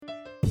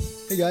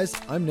Hey guys,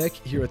 I'm Nick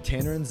here with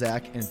Tanner and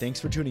Zach, and thanks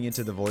for tuning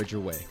into The Voyageur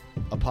Way,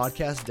 a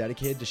podcast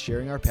dedicated to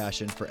sharing our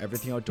passion for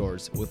everything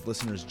outdoors with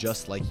listeners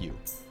just like you.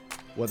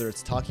 Whether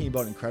it's talking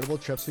about incredible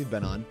trips we've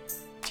been on,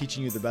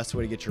 teaching you the best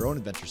way to get your own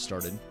adventure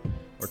started,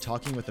 or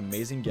talking with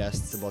amazing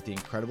guests about the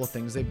incredible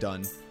things they've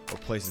done or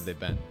places they've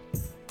been.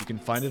 You can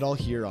find it all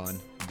here on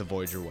The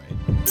Voyageur Way.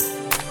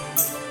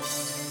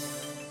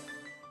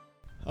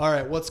 All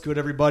right, what's good,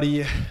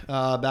 everybody?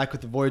 Back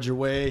with The Voyageur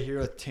Way here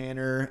with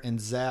Tanner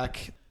and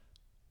Zach.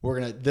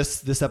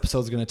 This episode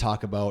is gonna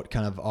talk about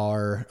kind of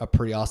a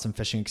pretty awesome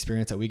fishing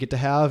experience that we get to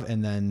have,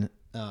 and then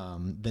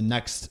the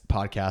next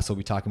podcast will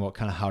be talking about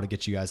kind of how to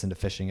get you guys into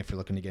fishing if you're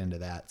looking to get into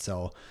that.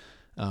 So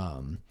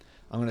I'm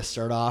gonna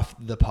start off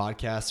the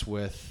podcast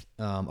with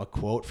a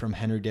quote from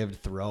Henry David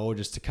Thoreau,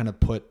 just to kind of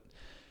put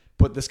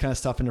this kind of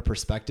stuff into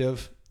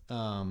perspective.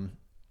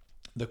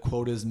 The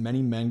quote is,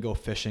 "Many men go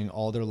fishing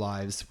all their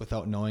lives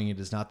without knowing it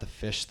is not the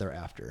fish they're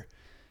after."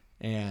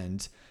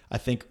 And I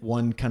think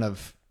one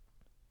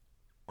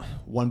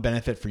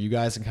benefit for you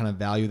guys and kind of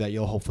value that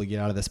you'll hopefully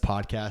get out of this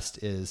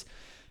podcast is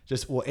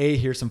just, well,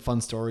 hear some fun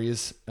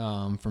stories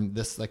from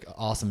this like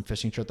awesome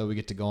fishing trip that we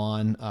get to go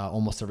on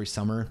almost every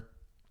summer,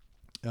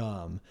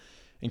 and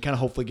kind of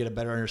hopefully get a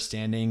better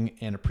understanding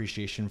and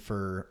appreciation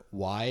for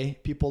why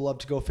people love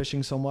to go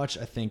fishing so much.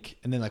 I think,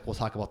 and then like we'll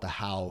talk about the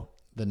how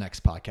the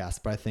next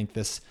podcast, but I think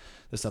this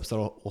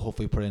episode will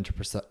hopefully put it into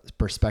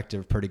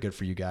perspective pretty good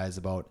for you guys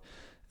about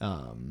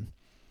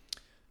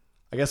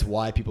I guess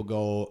why people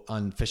go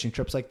on fishing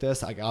trips like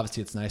this. Like,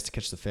 obviously it's nice to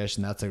catch the fish,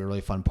 and that's like a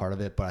really fun part of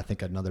it. But I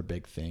think another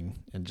big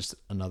thing, and just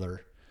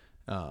another,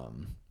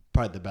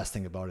 probably the best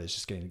thing about it, is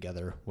just getting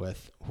together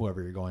with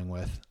whoever you're going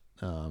with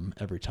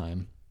every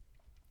time.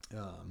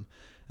 And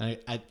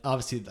I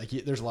obviously, like,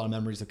 there's a lot of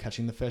memories of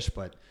catching the fish,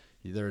 but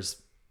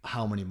there's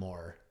how many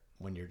more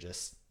when you're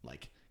just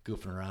like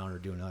goofing around or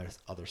doing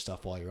other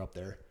stuff while you're up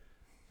there.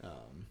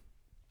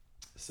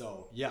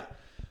 So yeah.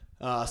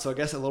 So I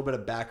guess a little bit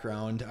of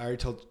background. I already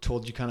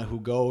told you kind of who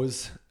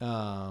goes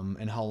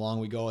and how long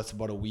we go. It's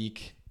about a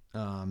week.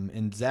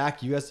 And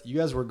Zach, you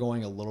guys were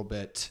going a little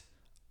bit.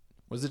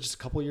 Was it just a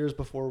couple years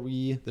before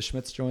the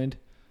Schmitz joined?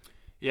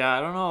 Yeah,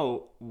 I don't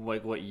know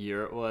like what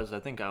year it was.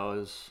 I think I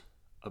was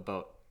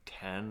about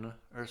 10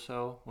 or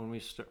so when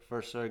we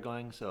first started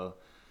going. So,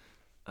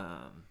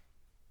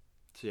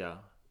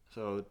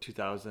 so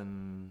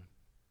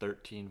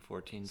 2013,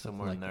 14,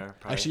 somewhere like in there.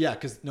 Probably. Actually, yeah,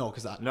 No.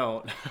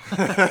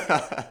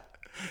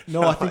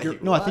 No, I think you're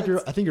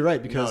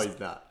right, because no, he's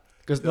not.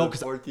 Because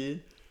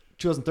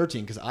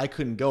 2013, because I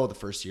couldn't go the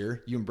first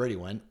year. You and Brady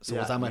went. So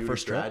was I my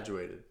first trip?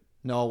 Graduated.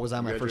 No, was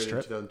I my first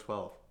trip?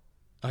 2012.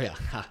 Oh yeah.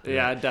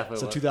 Yeah, I definitely.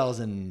 So was.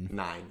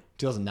 2009.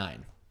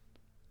 2009.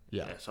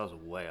 Yeah. So I was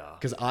way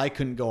off. Because I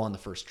couldn't go on the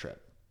first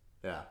trip.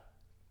 Yeah.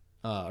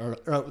 Or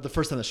the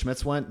first time the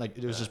Schmitz went, like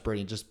it was just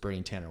Brady and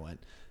Tanner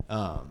went.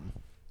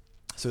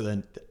 So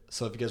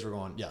if you guys were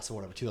going, so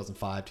whatever,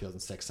 2005,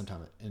 2006,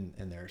 sometime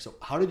in there. So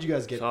how did you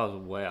guys get? So I was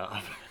way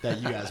off.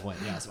 That you guys went,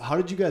 yeah. So how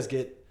did you guys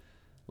get?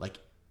 Like,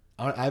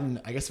 I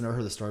guess I've never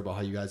heard the story about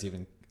how you guys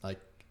even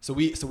like. So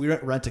we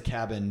rent a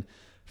cabin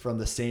from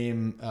the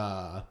same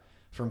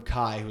from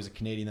Kai, who's a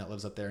Canadian that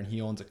lives up there, and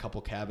he owns a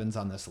couple cabins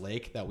on this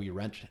lake that we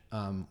rent.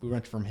 We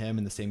rent from him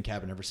in the same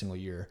cabin every single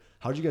year.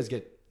 How did you guys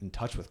get in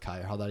touch with Kai,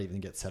 or how that even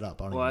get set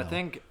up? I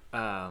think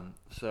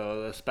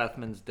so the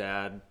Spethman's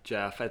dad,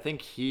 Jeff, I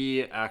think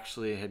he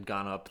actually had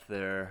gone up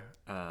there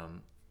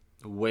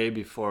way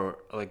before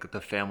like the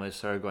family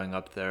started going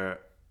up there.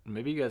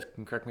 Maybe you guys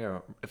can correct me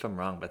if I'm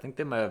wrong, but I think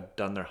they might have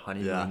done their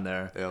honeymoon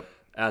there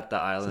at the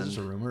island. Is this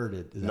just a rumor? Or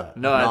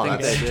No, I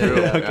think they did.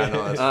 Okay. Yeah,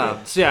 no,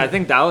 that's I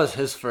think that was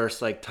his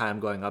first like time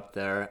going up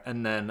there,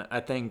 and then I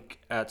think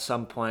at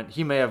some point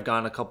he may have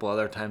gone a couple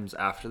other times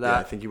after that. Yeah,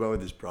 I think he went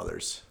with his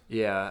brothers.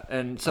 Yeah,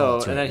 and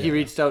so and then he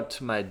reached out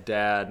to my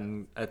dad,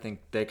 and I think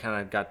they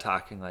kind of got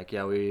talking like,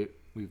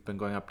 we've been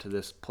going up to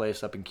this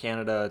place up in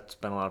Canada. It's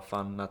been a lot of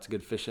fun. Lots of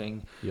good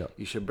fishing. Yep.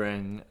 You should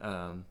bring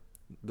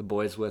the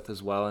boys with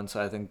as well. And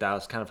so I think that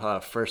was kind of how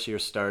that first year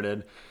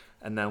started.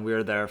 And then we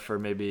were there for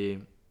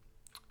maybe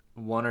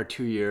 1 or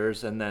 2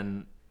 years, and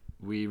then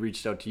we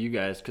reached out to you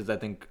guys because I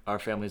think our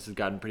families have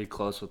gotten pretty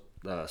close with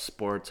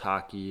sports,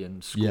 hockey,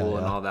 and school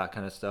and all that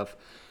kind of stuff.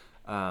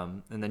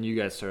 And then you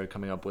guys started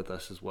coming up with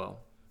us as well.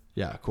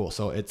 Yeah, cool.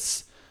 So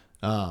it's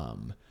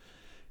in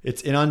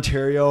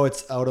Ontario.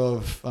 It's out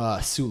of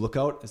Sioux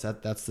Lookout.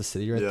 That's the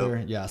city right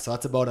there? Yeah. So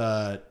that's about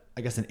I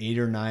guess an 8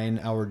 or 9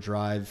 hour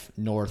drive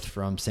north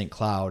from St.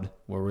 Cloud,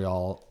 where we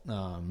all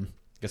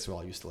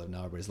used to live.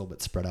 Now everybody's a little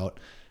bit spread out.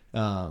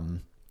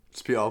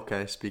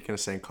 Okay. Speaking of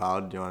St.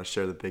 Cloud, do you want to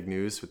share the big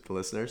news with the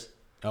listeners?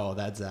 Oh,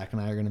 that Zach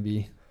and I are going to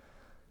be.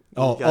 You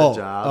got a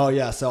job. Oh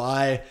yeah. So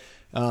I,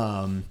 if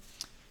any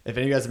of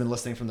you guys have been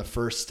listening from the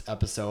first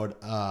episode,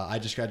 I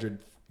just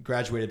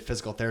graduated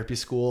physical therapy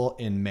school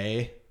in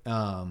May,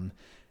 and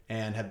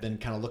have been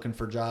kind of looking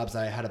for jobs.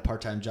 I had a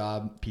part-time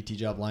job, PT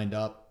job lined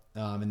up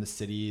in the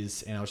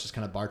cities, and I was just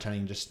kind of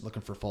bartending, just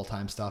looking for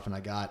full-time stuff. And I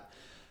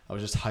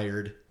was just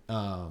hired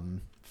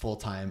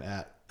full-time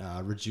at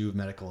Rejuve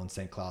Medical in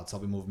St. Cloud. So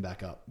I'll be moving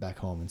back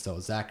home. And so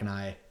Zach and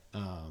I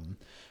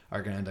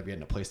are going to end up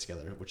getting a place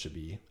together, which should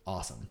be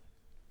awesome.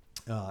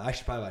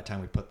 Actually, probably by the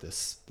time we put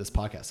this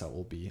podcast out,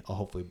 we'll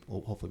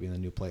hopefully be in the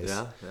new place.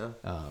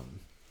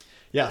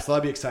 Yeah. So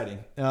that'd be exciting.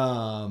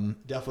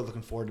 Definitely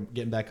looking forward to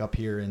getting back up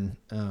here and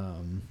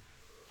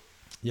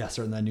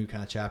starting that new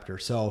kind of chapter.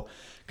 So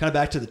kind of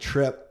back to the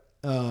trip.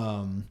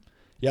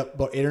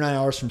 About 8 or 9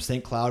 hours from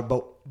St. Cloud.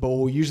 But what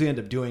we usually end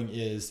up doing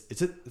is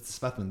it's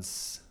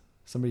Smethman's.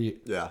 Somebody.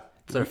 Yeah.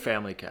 It's their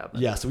family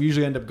cabin. Yeah. So we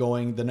usually end up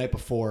going the night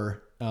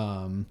before,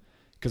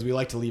 because we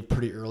like to leave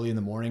pretty early in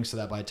the morning so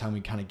that by the time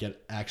we kind of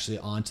get actually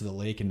onto the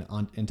lake and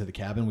into the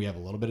cabin, we have a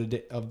little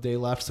bit of day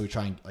left. So we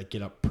try and like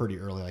get up pretty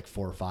early, like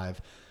 4 or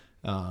 5,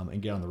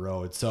 and get on the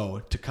road.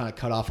 So to kind of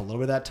cut off a little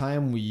bit of that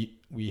time,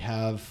 we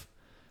have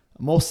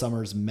most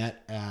summers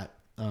met at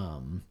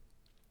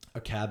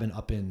a cabin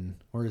up in,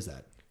 where is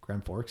that?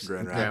 Grand Forks?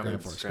 Grand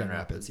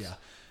Rapids. Yeah.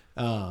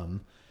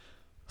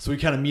 So we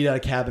kind of meet at a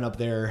cabin up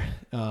there,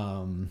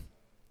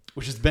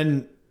 which has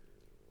been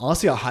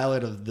honestly a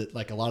highlight of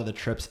a lot of the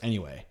trips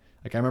anyway.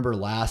 Like I remember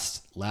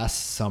last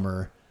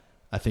summer,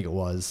 I think it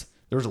was,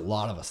 there was a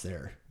lot of us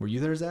there. Were you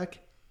there, Zach?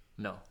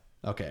 No.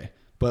 Okay.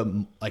 But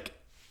like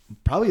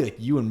probably like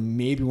you and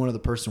maybe one other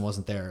person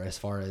wasn't there as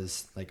far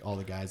as like all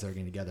the guys that are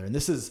getting together. And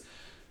this is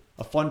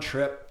a fun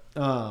trip.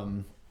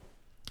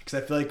 Cause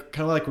I feel like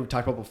kind of like we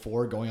talked about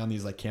before, going on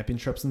these like camping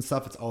trips and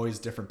stuff, it's always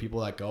different people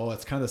that go.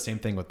 It's kind of the same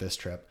thing with this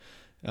trip.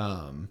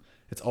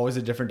 It's always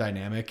a different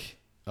dynamic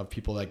of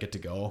people that get to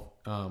go,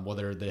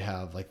 whether they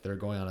have like they're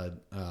going on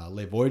a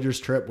Les Voyageurs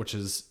trip, which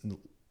is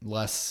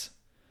less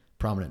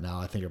prominent now.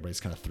 I think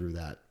everybody's kind of through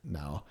that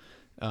now.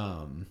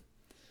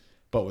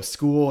 But with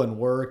school and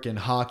work and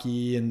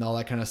hockey and all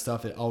that kind of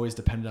stuff, it always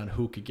depended on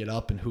who could get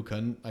up and who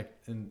couldn't. Like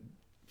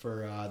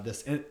for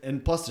this,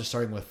 and plus just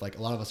starting with like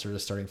a lot of us are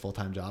just starting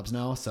full-time jobs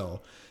now,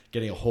 so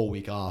getting a whole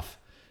week off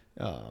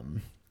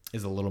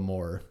is a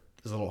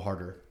little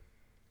harder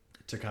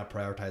to kind of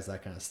prioritize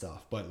that kind of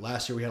stuff. But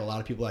last year we had a lot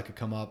of people that could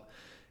come up,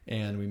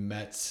 and we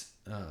met.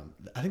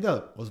 I think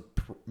that was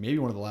maybe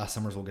one of the last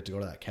summers we'll get to go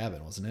to that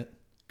cabin, wasn't it?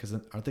 Because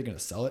aren't they going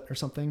to sell it or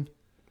something?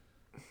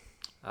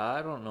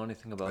 I don't know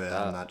anything about that.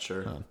 I'm not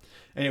sure.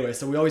 Anyway,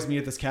 so we always meet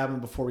at this cabin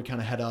before we kind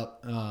of head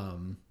up.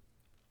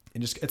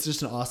 And it's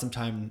just an awesome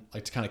time,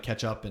 like to kind of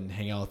catch up and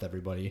hang out with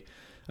everybody.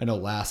 I know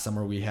last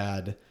summer we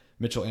had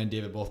Mitchell and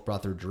David both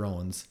brought their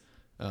drones.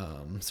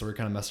 So we're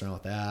kind of messing around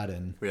with that,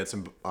 and we had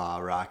some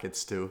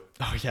rockets too.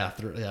 Oh yeah.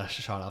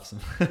 Shot off some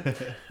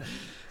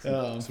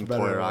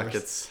toy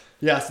rockets.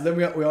 Yeah. So then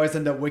we always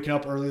end up waking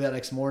up early that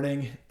next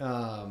morning.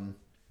 And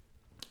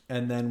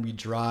then we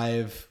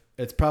drive,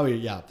 it's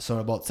probably, so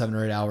about 7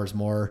 or 8 hours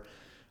more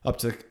up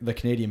to the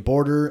Canadian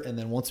border. And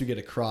then once we get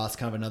across,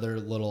 kind of another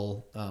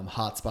little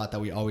hot spot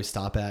that we always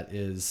stop at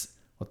is,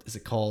 what is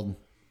it called?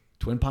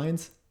 Twin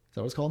Pines? Is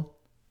that what it's called?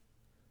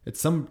 It's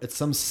some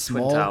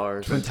small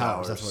Twin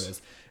Towers. That's what it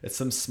is. It's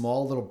some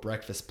small little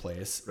breakfast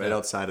place right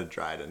outside of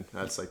Dryden.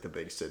 That's like the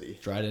big city.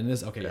 Dryden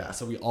is okay. Yeah.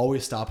 So we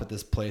always stop at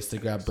this place to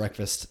grab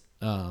breakfast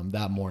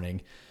that morning.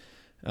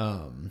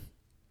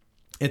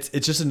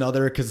 It's just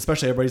another, because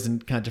especially everybody's in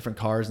kind of different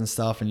cars and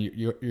stuff, and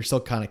you're still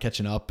kind of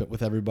catching up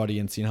with everybody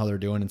and seeing how they're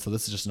doing. And so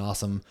this is just an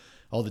awesome.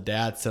 All the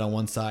dads sit on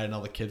one side and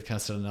all the kids kind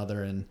of sit on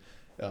another, and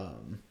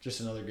just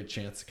another good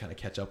chance to kind of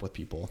catch up with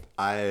people.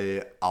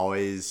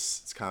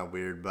 It's kind of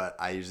weird, but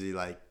I usually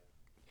like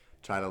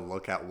try to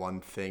look at one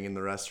thing in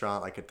the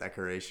restaurant, like a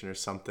decoration or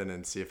something,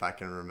 and see if I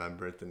can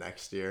remember it the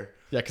next year.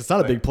 Yeah, because it's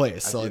not a big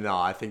place. So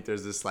I think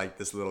there's this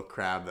little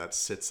crab that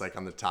sits like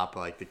on the top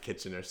of like the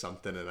kitchen or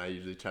something, and I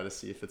usually try to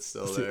see if it's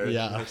still there.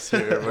 Yeah. It's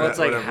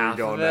like half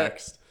of it.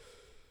 Next.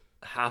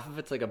 Half of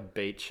it's like a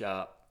bait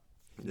shop,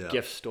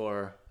 gift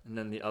store, and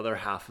then the other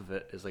half of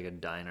it is like a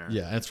diner.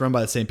 Yeah, and it's run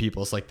by the same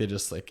people. It's like they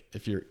just like,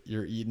 if you're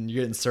eating,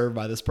 you're getting served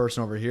by this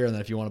person over here, and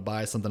then if you want to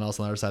buy something else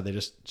on the other side,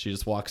 she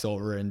just walks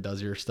over and does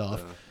your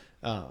stuff.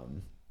 I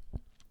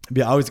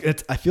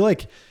feel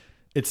like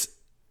it's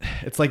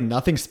like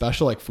nothing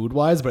special like food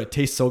wise, but it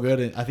tastes so good,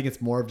 and I think it's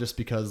more of just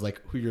because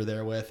like who you're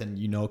there with and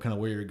kind of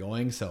where you're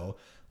going. So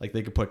like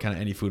they could put kind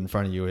of any food in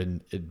front of you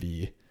and it'd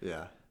be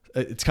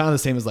it's kind of the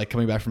same as like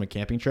coming back from a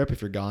camping trip.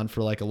 If you're gone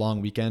for like a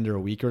long weekend or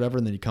a week or whatever,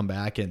 and then you come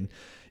back, and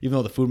even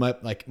though the food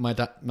might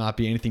not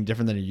be anything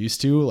different than you're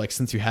used to, like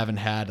since you haven't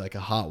had like a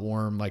hot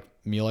warm like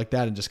meal like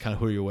that, and just kind of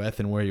who you're with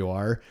and where you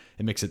are,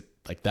 it makes it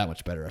like that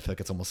much better. I feel like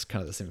it's almost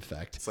kind of the same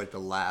effect. It's like the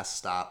last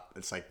stop.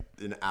 It's like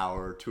an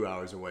hour, 2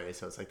 hours away.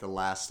 So it's like the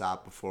last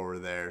stop before we're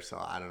there. So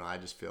I don't know. I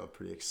just feel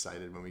pretty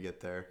excited when we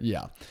get there.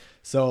 Yeah.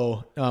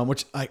 So,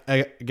 which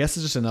I guess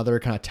is just another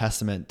kind of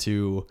testament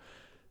to,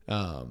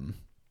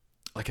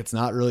 like it's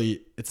not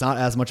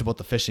as much about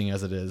the fishing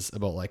as it is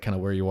about like kind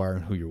of where you are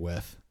and who you're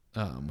with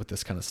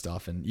this kind of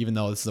stuff. And even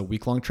though this is a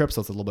week-long trip,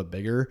 so it's a little bit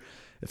bigger,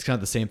 it's kind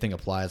of the same thing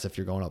applies if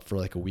you're going up for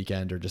like a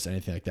weekend or just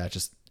anything like that.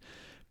 Just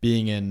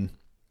being in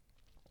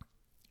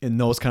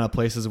those kind of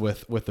places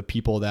with the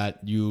people that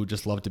you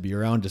just love to be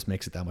around just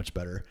makes it that much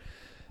better.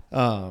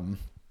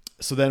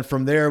 So then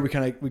from there, we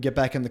get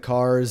back in the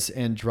cars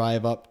and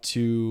drive up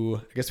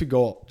to, I guess we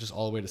go just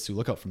all the way to Sioux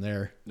Lookout from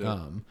there. Yep.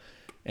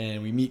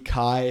 And we meet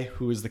Kai,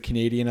 who is the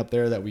Canadian up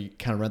there that we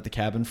kind of rent the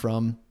cabin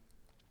from.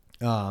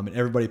 And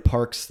everybody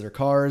parks their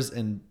cars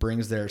and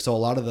brings so a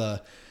lot of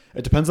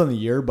it depends on the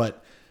year,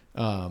 but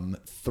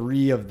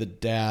 3 of the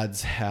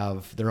dads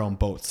have their own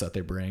boats that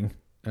they bring.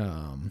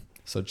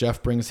 So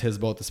Jeff brings his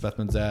boat, the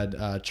Smithman's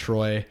dad.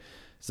 Troy,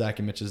 Zach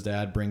and Mitch's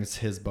dad, brings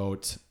his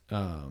boat.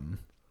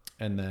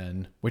 And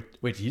then wait,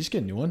 did he just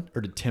get a new one,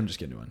 or did Tim just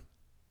get a new one?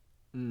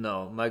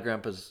 No, my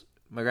grandpa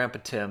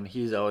Tim,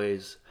 he's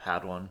always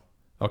had one.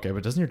 Okay,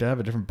 but doesn't your dad have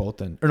a different boat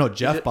then? Or no,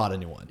 Jeff bought a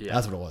new one. Yeah.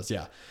 That's what it was.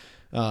 Yeah.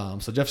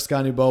 So Jeff's got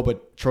a new boat,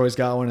 but Troy's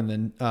got one, and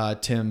then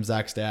Tim,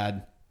 Zach's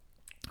dad,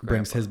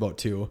 brings his boat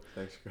too.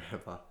 Thanks,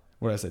 Grandpa.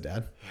 What did I say,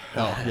 Dad?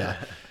 Oh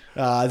yeah.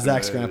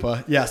 Zach's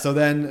grandpa. Yeah. So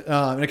then,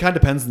 and it kind of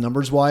depends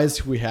numbers wise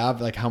who we have,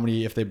 like how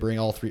many, if they bring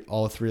all 3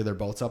 of their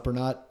boats up or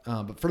not.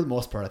 But for the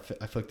most part,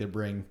 I feel like they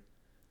bring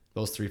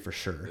those 3 for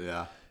sure.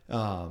 Yeah.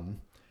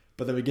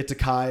 But then we get to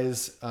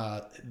Kai's,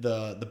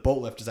 the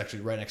boat lift is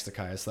actually right next to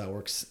Kai's. So that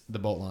works, the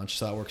boat launch.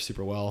 So that works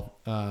super well.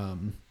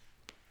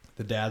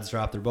 The dads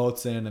drop their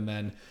boats in, and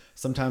then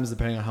sometimes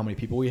depending on how many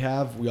people we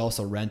have, we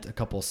also rent a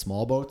couple of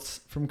small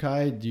boats from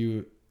Kai. Do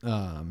you,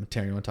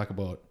 Taryn, you want to talk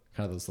about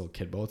kind of those little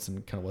kid boats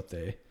and kind of what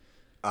they...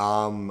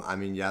 I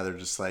mean, yeah, they're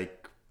just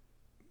like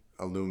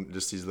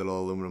just these little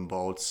aluminum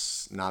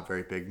boats, not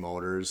very big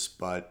motors,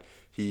 but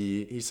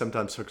he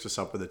sometimes hooks us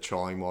up with a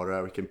trolling motor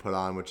that we can put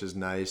on, which is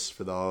nice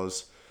for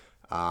those.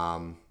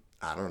 I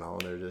don't know,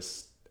 they're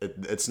just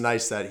it's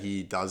nice that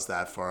he does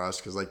that for us,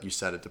 because like you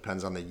said, it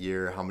depends on the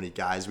year how many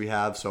guys we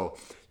have. So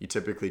you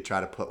typically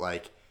try to put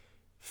like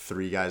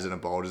 3 guys in a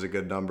boat is a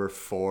good number.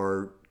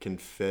 4 can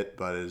fit,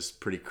 but is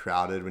pretty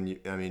crowded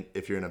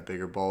if you're in a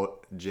bigger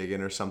boat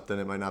jigging or something,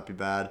 it might not be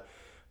bad.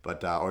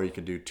 But or you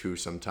could do 2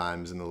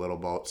 sometimes in the little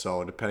boat.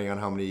 So depending on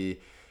how many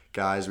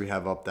guys we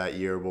have up that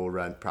year, we'll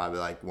rent probably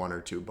like 1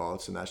 or 2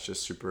 boats, and that's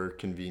just super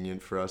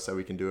convenient for us that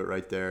we can do it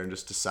right there and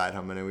just decide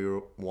how many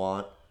we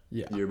want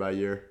year by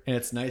year. And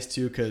it's nice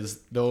too, because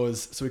so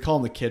we call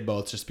them the kid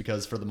boats just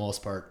because for the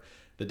most part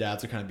the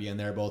dads would kind of be in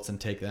their boats and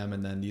take them,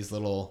 and then these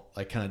little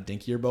like kind of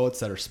dinkier boats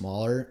that are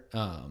smaller,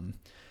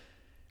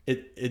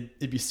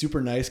 it'd be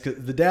super nice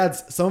because the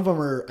dads, some of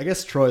them are, I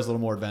guess Troy's a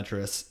little more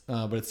adventurous,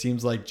 but it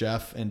seems like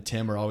Jeff and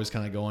Tim are always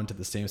kind of going to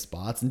the same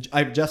spots. And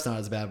Jeff's not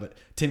as bad, but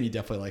Timmy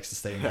definitely likes to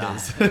stay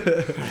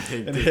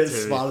in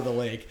his spot of the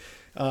lake.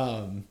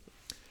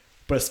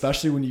 But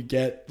especially when you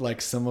get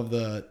like some of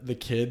the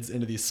kids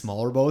into these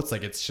smaller boats,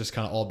 like it's just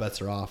kind of all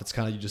bets are off. It's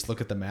kind of, you just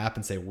look at the map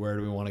and say, where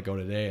do we want to go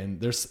today?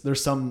 And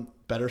there's some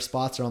better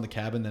spots around the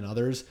cabin than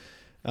others.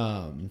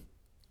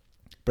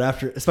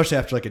 But especially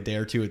after like a day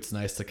or 2, it's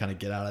nice to kind of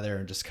get out of there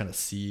and just kind of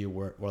see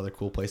what other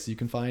cool places you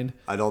can find.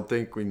 I don't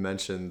think we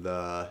mentioned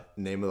the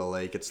name of the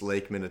lake. It's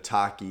Lake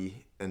Minnetonka.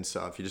 And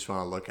so if you just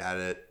want to look at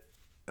it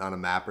on a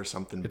map or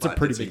something, it's a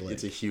pretty big lake.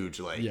 It's a huge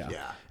lake.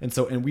 Yeah.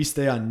 And we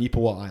stay on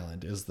Neepawa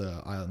Island is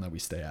the island that we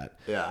stay at.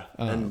 Yeah.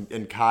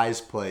 And Kai's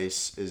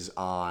place is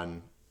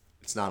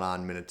it's not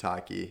on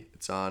Minnetonka.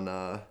 It's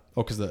on,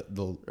 because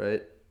the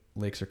right?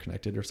 lakes are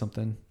connected or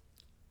something.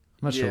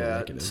 I'm not sure what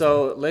lake it is.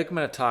 So Lake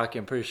Minnetonka,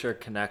 I'm pretty sure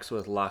connects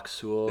with Loch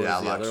Sewell. Yeah,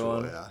 is the Loch other Sewell,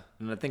 one. yeah.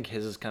 And I think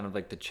his is kind of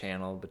like the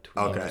channel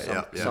between. Okay,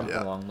 something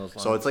along those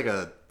lines. So it's like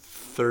a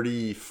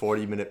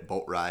 30-40 minute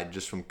boat ride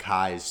just from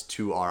Kai's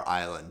to our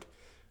island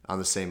on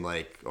the same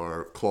lake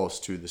or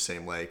close to the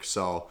same lake.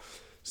 So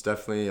it's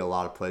definitely a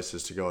lot of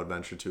places to go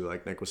adventure to,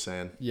 like Nick was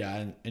saying.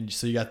 Yeah, and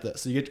so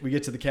we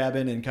get to the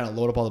cabin and kind of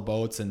load up all the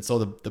boats, and so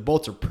the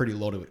boats are pretty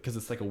loaded because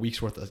it's like a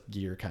week's worth of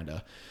gear, kind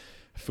of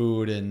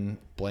food and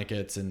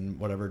blankets and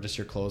whatever, just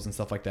your clothes and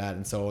stuff like that.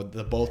 And so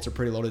the boats are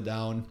pretty loaded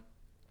down.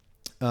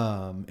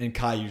 And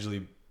Kai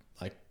usually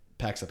like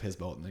packs up his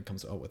boat and then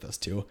comes out with us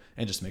too,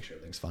 and just make sure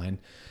everything's fine.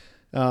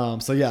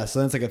 So then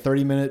it's like a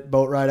 30-minute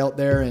boat ride out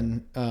there,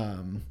 and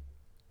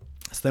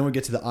so then we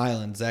get to the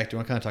island. Zach, do you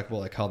want to kind of talk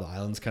about like how the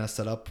island's kind of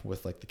set up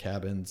with like the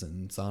cabins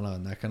and sauna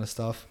and that kind of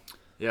stuff?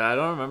 Yeah, I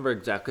don't remember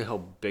exactly how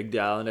big the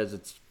island is.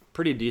 It's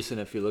pretty decent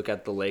if you look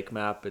at the lake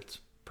map. It's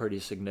pretty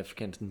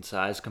significant in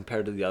size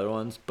compared to the other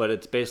ones, but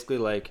it's basically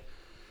like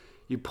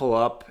you pull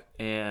up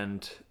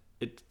and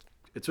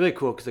it's really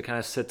cool because it kind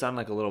of sits on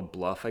like a little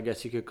bluff, I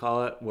guess you could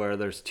call it, where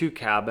there's 2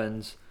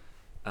 cabins.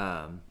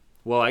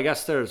 Well, I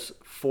guess there's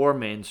 4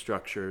 main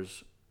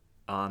structures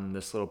on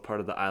this little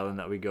part of the island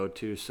that we go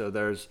to. So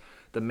there's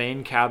the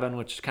main cabin,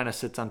 which kind of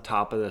sits on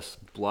top of this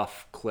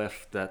bluff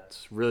cliff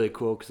that's really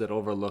cool because it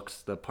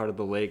overlooks the part of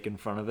the lake in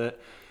front of it.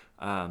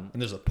 And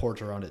there's a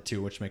porch around it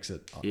too, which makes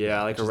it like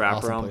a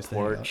wraparound awesome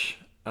porch.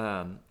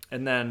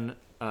 And then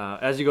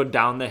as you go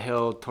down the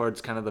hill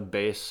towards kind of the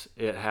base,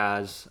 it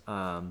has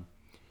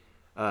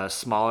a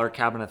smaller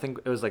cabin. I think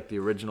it was like the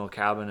original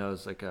cabin. It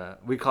was like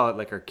we call it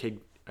like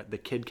the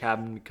kid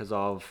cabin because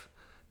all of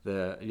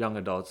the young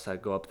adults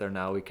that go up there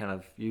now, we kind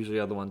of usually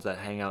are the ones that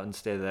hang out and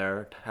stay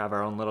there to have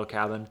our own little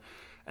cabin.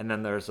 And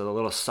then there's a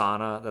little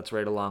sauna that's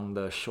right along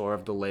the shore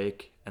of the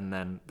lake. And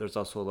then there's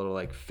also a little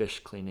like fish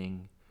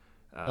cleaning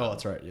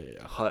that's right.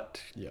 Yeah.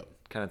 hut Yep.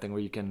 kind of thing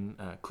where you can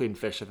clean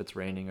fish if it's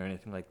raining or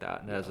anything like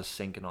that. And it has a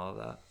sink and all of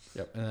that.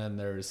 Yep. And then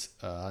there's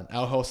an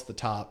outhouse at the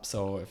top.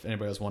 So if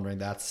anybody was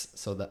wondering,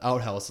 so the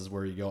outhouse is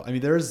where you go. I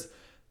mean, there's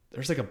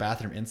like a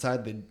bathroom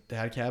inside the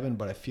dad cabin,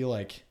 but I feel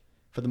like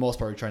for the most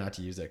part we try not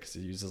to use it because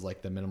it uses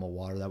like the minimal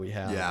water that we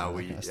have. Yeah,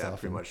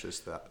 pretty much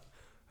just that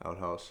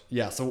outhouse.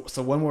 Yeah. So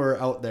when we're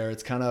out there,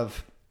 it's kind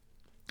of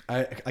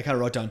I kind of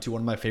wrote down too.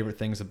 One of my favorite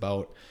things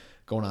about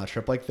going on a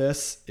trip like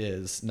this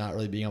is not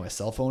really being on my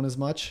cell phone as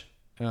much.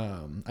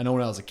 I know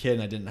when I was a kid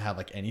and I didn't have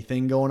like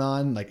anything going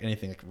on, like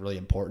anything like really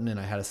important, and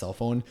I had a cell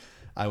phone,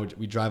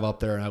 we drive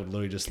up there and I would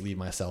literally just leave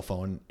my cell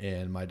phone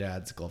in my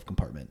dad's glove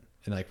compartment,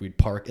 and like we'd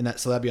park, and I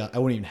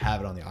wouldn't even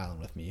have it on the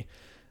island with me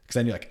because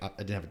I knew like I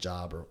didn't have a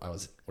job, or I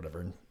was whatever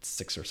in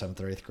 6th or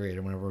 7th or 8th grade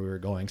or whenever we were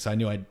going, so I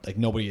knew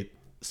nobody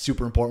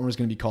super important was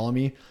going to be calling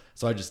me,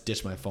 so I just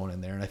ditched my phone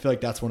in there. And I feel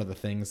like that's one of the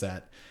things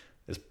that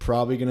is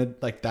probably going to,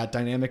 like, that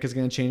dynamic is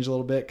going to change a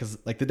little bit, because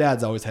like the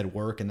dads always had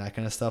work and that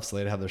kind of stuff, so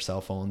they'd have their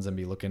cell phones and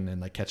be looking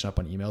and like catching up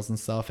on emails and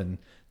stuff, and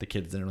the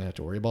kids didn't really have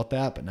to worry about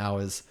that. But now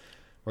as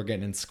we're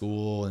getting in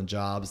school and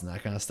jobs and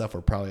that kind of stuff,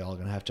 we're probably all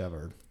going to have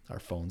our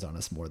phones on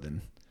us more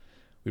than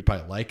we'd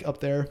probably like up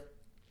there.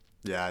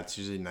 Yeah, it's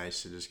usually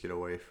nice to just get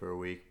away for a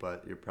week,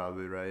 but you're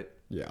probably right.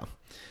 Yeah.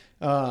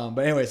 But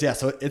anyways, yeah,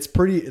 so it's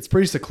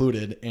pretty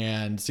secluded,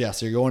 and so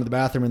you're going to the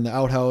bathroom in the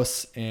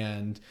outhouse,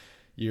 and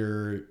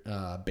you're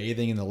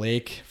bathing in the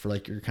lake for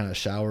like your kind of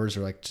showers,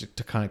 or like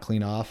to kind of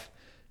clean off.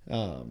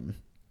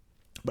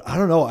 But I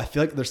don't know, I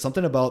feel like there's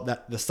something about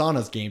that. The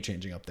sauna's game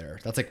changing up there.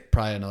 That's like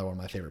probably another one of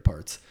my favorite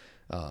parts,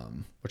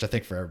 which I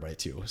think for everybody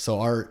too. So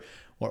our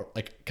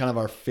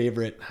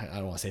favorite, I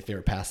don't want to say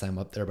favorite pastime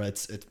up there, but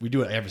it's we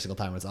do it every single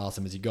time. It's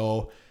awesome. Is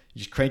you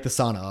just crank the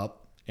sauna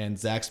up, and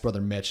Zach's brother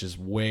Mitch is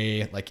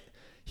way like,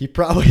 he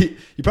probably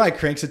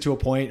cranks it to a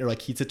point, or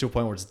like heats it to a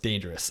point where it's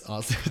dangerous,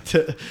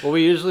 honestly. Well,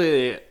 we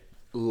usually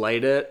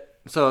light it.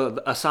 So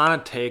a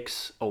sauna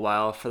takes a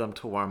while for them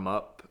to warm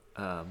up.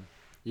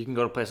 You can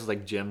go to places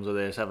like gyms where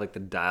they just have like the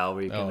dial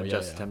where you can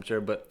adjust the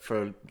temperature. But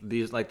for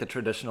these, like the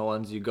traditional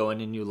ones, you go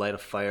in and you light a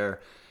fire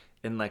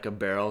in like a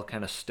barrel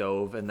kind of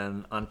stove, and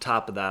then on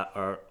top of that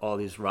are all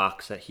these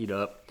rocks that heat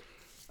up.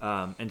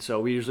 And so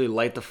we usually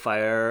light the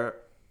fire.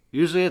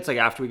 Usually it's like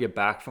after we get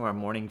back from our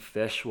morning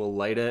fish, we'll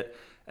light it,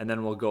 and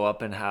then we'll go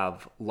up and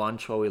have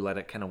lunch while we let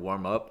it kind of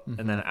warm up. Mm-hmm.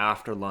 And then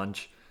after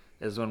lunch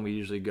is when we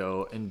usually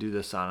go and do the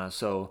sauna.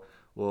 So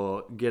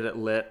we'll get it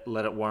lit,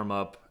 let it warm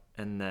up,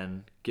 and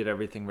then get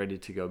everything ready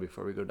to go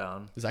before we go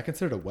down. Is that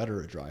considered a wet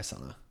or a dry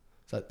sauna?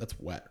 That's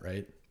wet,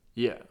 right?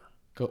 Yeah.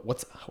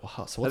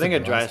 I think a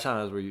dry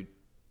sauna is where you,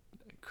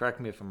 correct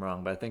me if I'm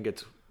wrong, but I think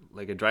it's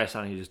like a dry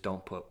sauna, you just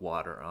don't put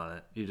water on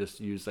it. You just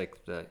use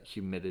like the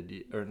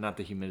humidity, or not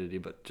the humidity,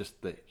 but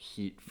just the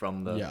heat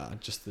from the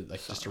just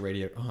a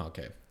radiator. Oh,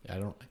 okay. Yeah,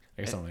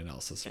 I guess I don't really know.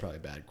 So it's probably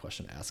a bad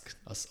question to ask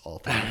us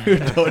all who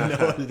don't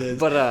know what it is.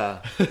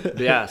 But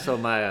yeah. So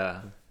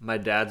my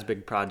dad's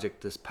big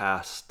project this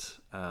past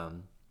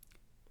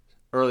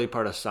early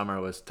part of summer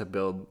was to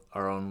build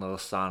our own little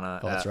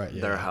sauna at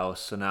their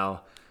house. So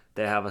now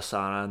they have a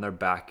sauna in their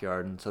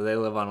backyard, and so they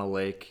live on a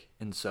lake,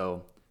 and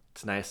so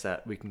it's nice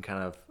that we can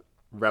kind of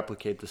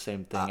replicate the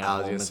same thing. I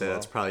was gonna say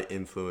that's probably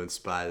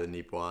influenced by the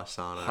Nipwa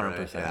sauna, 100%.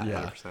 Right?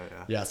 Yeah. 100%,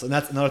 yeah. Yeah. So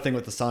that's another thing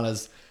with the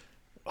saunas.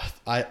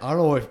 I don't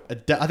know if I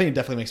think it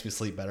definitely makes me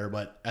sleep better,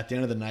 but at the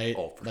end of the night,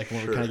 when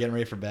we're kind of getting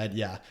ready for bed,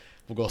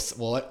 we'll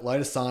light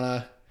a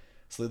sauna.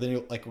 So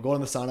then we'll go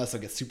in the sauna, so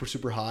it gets super,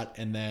 super hot,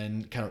 and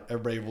then kind of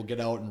everybody will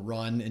get out and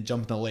run and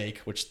jump in the lake,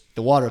 which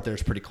the water up there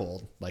is pretty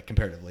cold, like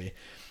comparatively.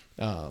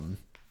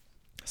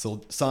 So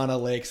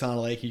sauna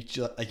lake, you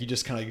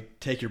just kind of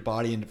take your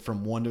body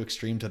from one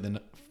extreme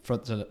to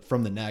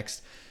from the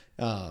next.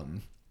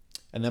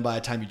 And then by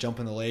the time you jump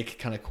in the lake,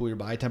 kind of cool your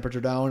body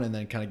temperature down, and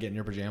then kind of get in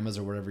your pajamas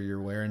or whatever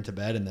you're wearing to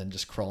bed, and then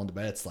just crawl into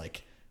bed. It's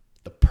like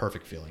the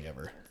perfect feeling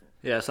ever.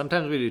 Yeah,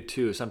 sometimes we do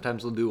two.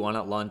 Sometimes we'll do one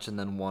at lunch and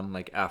then one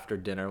like after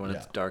dinner when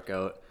it's dark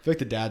out. I feel like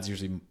the dads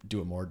usually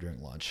do it more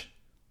during lunch.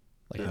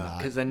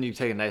 Because then you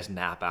take a nice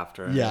nap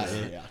after.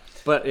 Yeah.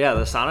 But yeah,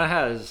 the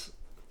sauna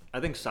I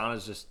think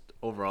saunas just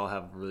overall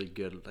have really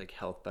good like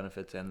health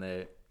benefits, and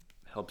they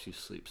helps you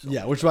sleep.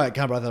 Which is why I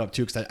kind of brought that up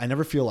too, because I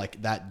never feel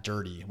like that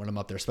dirty when I'm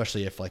up there,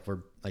 especially if like we're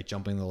like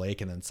jumping in the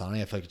lake and then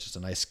sauning. I feel like it's just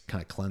a nice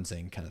kind of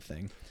cleansing kind of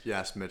thing.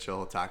 Yes, Mitchell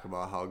will talk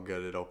about how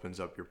good it opens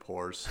up your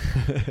pores.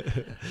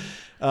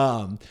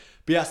 But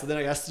yeah, so then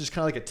I guess just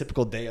kind of like a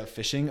typical day of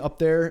fishing up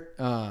there,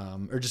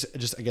 or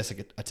just I guess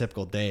like a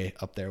typical day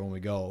up there when we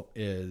go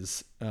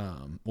is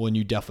when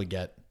you definitely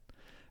get,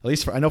 at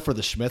least I know for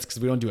the Schmitz, because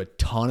we don't do a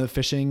ton of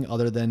fishing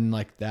other than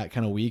like that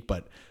kind of week,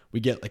 but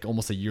we get like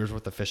almost a year's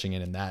worth of fishing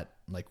in that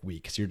like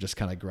week. So you're just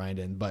kind of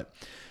grinding. But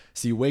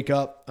so you wake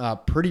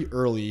up pretty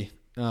early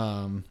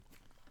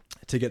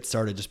to get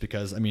started, just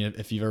because, I mean,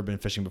 if you've ever been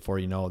fishing before,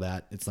 you know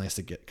that it's nice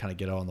to get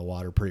out on the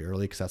water pretty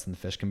early, because that's when the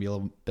fish can be a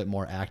little bit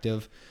more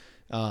active.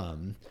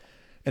 And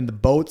the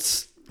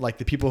boats, like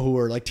the people who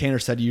are like Tanner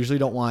said, you usually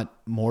don't want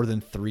more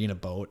than 3 in a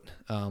boat.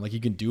 Like you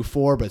can do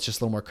 4, but it's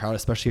just a little more crowded,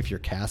 especially if you're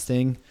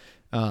casting.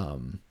 So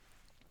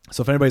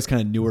if anybody's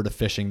kind of newer to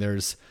fishing,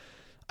 there's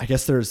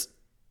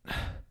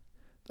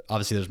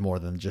obviously there's more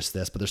than just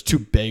this, but there's 2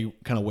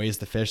 big kind of ways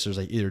to fish. There's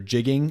like either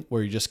jigging,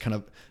 where you just kind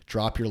of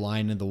drop your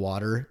line in the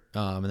water,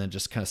 and then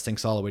just kind of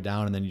sinks all the way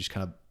down, and then you just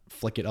kind of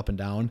flick it up and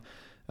down.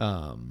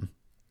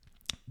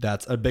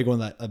 That's a big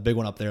one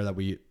up there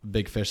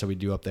big fish that we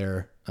do up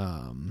there,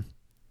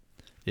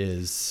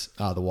 is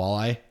the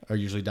walleye are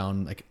usually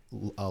down like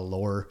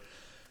lower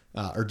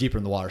or deeper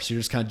in the water. So you're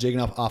just kind of jigging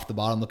up off the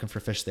bottom looking for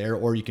fish there,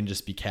 or you can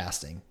just be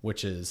casting,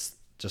 which is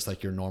just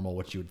like your normal,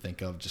 what you would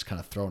think of, just kind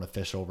of throwing a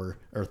fish over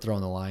or throwing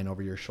the line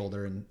over your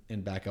shoulder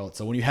and back out.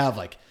 So when you have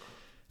like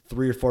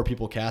 3 or 4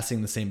 people casting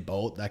in the same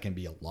boat, that can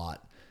be a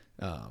lot.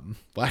 Well,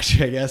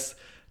 actually, I guess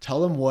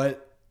tell them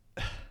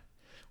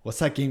what's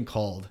that game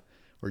called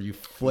where you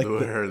flick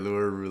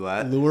lure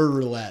roulette. Lure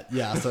roulette.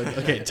 Yeah. So,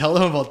 okay. Tell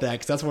them about that.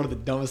 'Cause that's one of the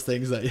dumbest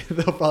things that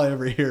they'll probably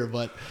ever hear,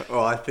 but.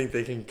 Well, I think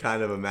they can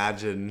kind of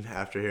imagine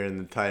after hearing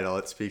the title,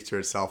 it speaks to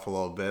itself a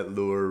little bit.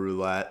 Lure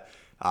roulette.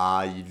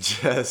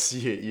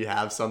 You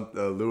have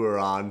a lure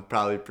on,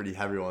 probably a pretty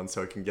heavy one,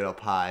 so it can get up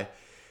high,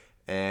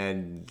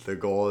 and the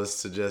goal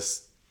is to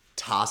just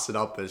toss it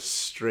up as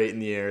straight in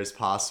the air as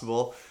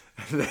possible,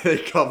 and then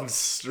it comes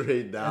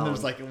straight down. And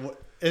there's like,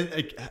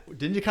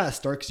 didn't you kind of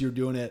start because you were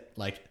doing it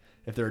like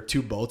if there are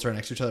 2 boats right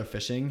next to each other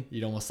fishing,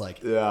 you'd almost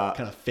like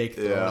kind of fake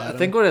throw it at them? I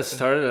think what it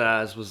started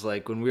as was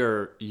like when we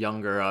were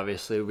younger,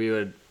 obviously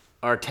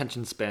our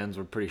attention spans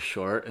were pretty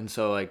short, and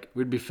so like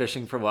we'd be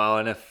fishing for a while,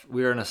 and if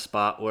we were in a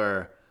spot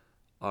where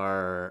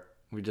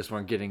we just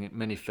weren't getting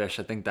many fish,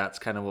 I think that's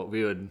kind of what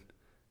we would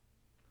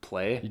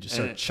play. You just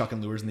start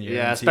chucking lures in the air.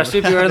 Yeah, especially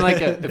if you were in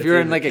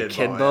like a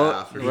kid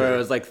boat yeah, where it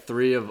was like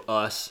 3 of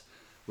us,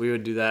 we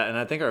would do that. And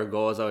I think our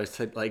goal is always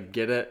to like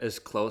get it as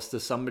close to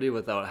somebody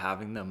without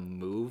having them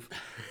move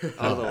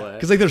out of the way.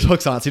 Because like there's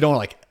hooks on it, so you don't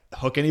want to like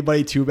hook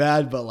anybody too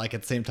bad, but like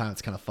at the same time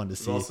it's kind of fun to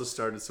see. We've also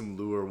started some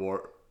lure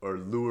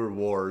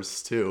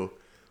wars too,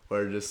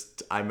 where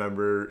I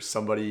remember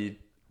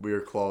we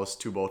were close,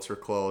 2 boats were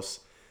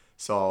close,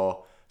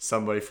 so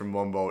somebody from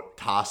one boat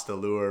tossed a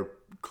lure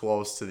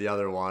close to the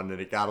other one, and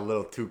it got a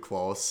little too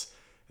close,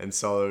 and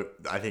so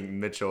I think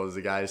Mitchell was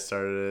the guy who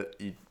started it.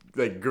 He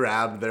like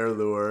grabbed their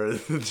lure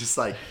and just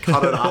like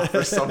cut it off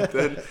or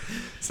something.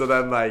 So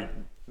then like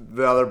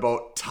the other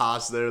boat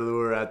tossed their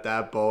lure at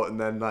that boat, and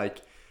then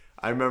like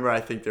I remember I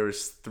think there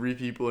was 3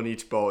 people in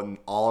each boat, and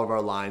all of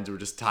our lines were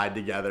just tied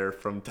together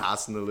from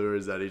tossing the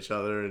lures at each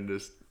other, and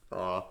just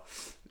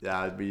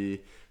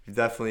we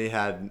definitely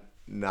had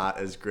not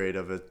as great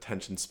of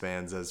attention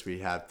spans as we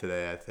have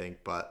today, I think.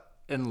 But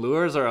and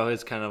lures are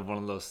always kind of one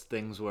of those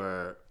things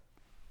where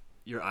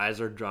your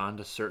eyes are drawn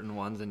to certain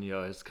ones, and you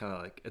always kind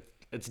of like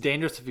it's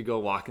dangerous if you go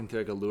walking through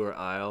like a lure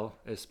aisle,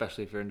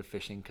 especially if you're into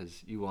fishing,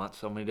 because you want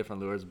so many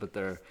different lures, but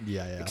they're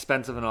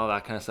expensive and all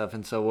that kind of stuff.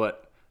 And so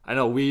what I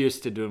know we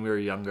used to do when we were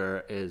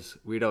younger is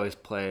we'd always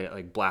play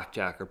like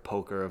blackjack or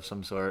poker of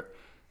some sort,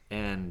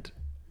 and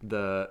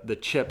the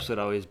chips would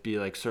always be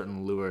like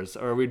certain lures,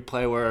 or we'd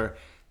play where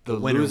the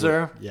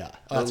loser,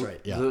 that's right.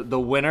 Yeah, the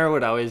winner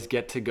would always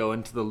get to go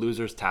into the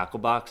loser's tackle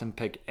box and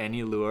pick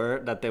any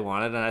lure that they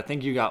wanted. And I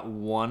think you got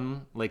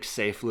one like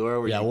safe lure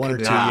where you 1 or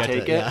 2 not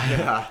take it.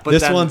 Yeah. But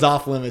this one's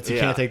off limits. You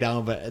can't take that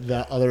one, but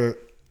the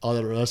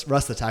rest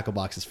of the tackle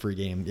box is free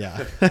game.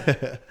 Yeah.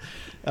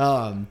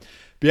 But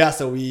yeah,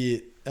 so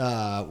we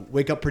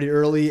wake up pretty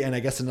early, and I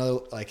guess another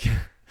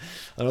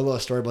little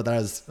story about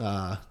that is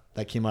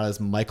that came out as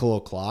Michael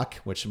O'Clock,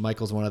 which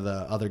Michael's one of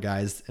the other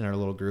guys in our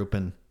little group,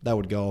 and that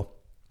would go.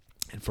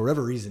 And for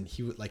whatever reason,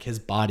 he would like his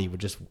body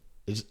would just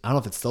I don't know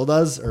if it still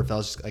does or if that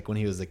was just like when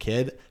he was a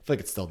kid. I feel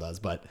like it still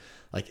does, but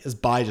like his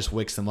body just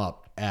wakes him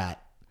up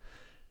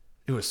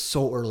it was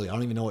so early. I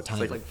don't even know what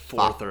time. It's like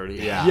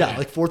 4:30. Yeah,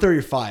 like 4:30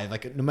 or 5.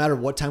 Like no matter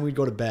what time we'd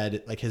go to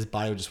bed, like his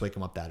body would just wake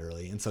him up that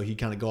early. And so he'd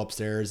kind of go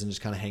upstairs and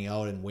just kind of hang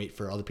out and wait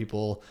for other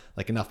people,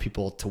 like enough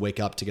people to wake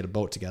up to get a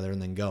boat together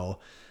and then go.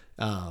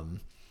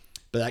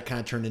 But that kind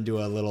of turned into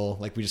a little,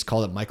 like we just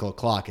called it Michael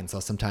O'Clock. And so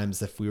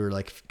sometimes if we were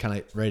like kind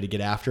of ready to get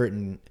after it,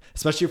 and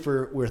especially if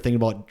we're thinking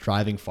about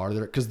driving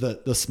farther, because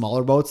the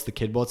smaller boats, the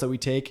kid boats that we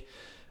take,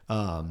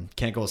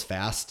 can't go as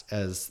fast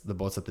as the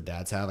boats that the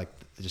dads have. Like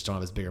they just don't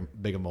have as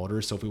big a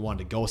motors. So if we wanted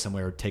to go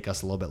somewhere, it would take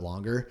us a little bit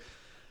longer.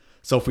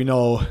 So if we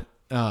knew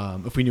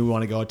we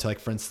want to go to, like,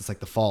 for instance,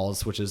 like the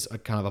falls, which is a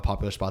kind of a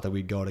popular spot that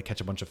we'd go to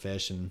catch a bunch of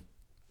fish and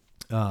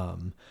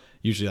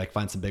usually like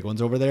find some big ones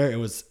over there. It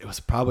was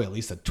probably at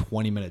least a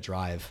 20-minute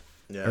drive,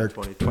 or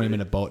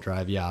 20-minute boat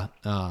drive. Yeah.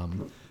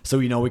 So,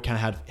 we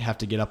kind of have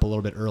to get up a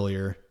little bit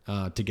earlier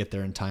to get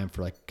there in time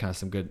for like kind of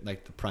some good,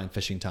 like the prime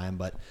fishing time.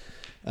 But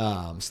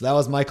so that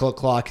was Michael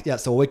O'Clock. Yeah.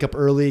 So we'll wake up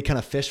early, kind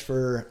of fish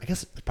for, I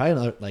guess probably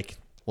another, like,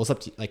 well, it's up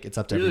to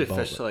usually every boat.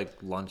 Fish till like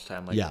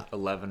lunchtime, like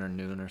 11 or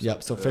noon or something.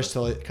 Yep. So fish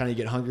till kind of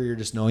get hungrier,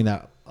 just knowing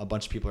that a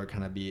bunch of people are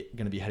kind of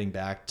going to be heading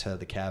back to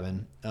the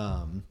cabin.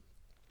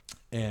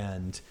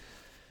 And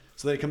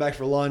So they come back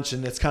for lunch,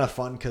 and it's kind of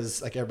fun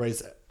because like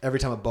every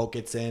time a boat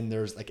gets in,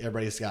 there's like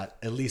everybody's got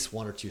at least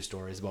one or two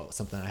stories about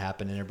something that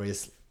happened, and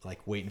everybody's like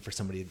waiting for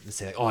somebody to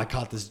say like, oh, I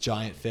caught this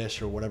giant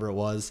fish or whatever it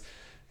was.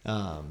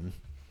 But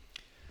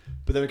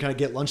then we kind of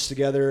get lunch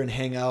together and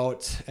hang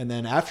out, and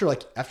then after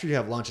you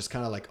have lunch, it's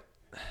kind of like,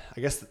 I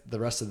guess the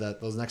rest of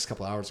those next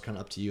couple of hours are kind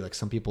of up to you. Like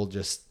some people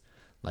just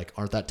like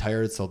aren't that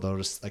tired, so they'll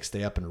just like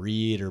stay up and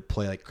read or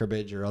play like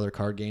cribbage or other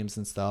card games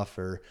and stuff.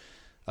 Or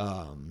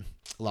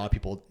a lot of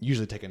people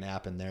usually take a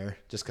nap in there,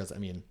 just because, I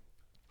mean,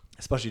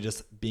 especially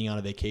just being on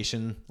a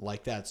vacation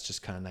like that, it's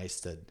just kind of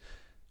nice to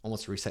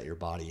almost reset your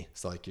body.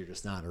 So like you're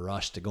just not in a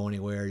rush to go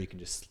anywhere. You can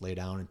just lay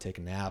down and take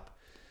a nap.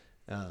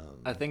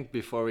 I think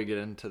before we get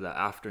into the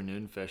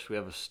afternoon fish, we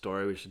have a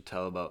story we should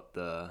tell about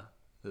the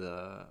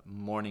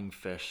morning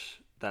fish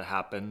that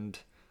happened.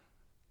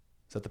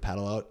 Is that the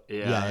paddle out?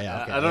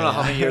 Yeah. Okay. I don't know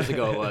how many years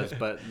ago it was,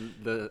 but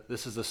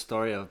this is the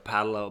story of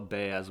Paddle Out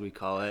Bay, as we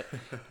call it.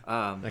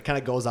 It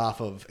kind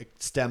of it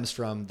stems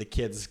from the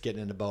kids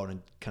getting in the boat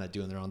and kind of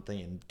doing their own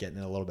thing and getting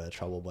in a little bit of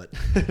trouble, but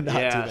not too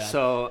bad.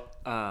 So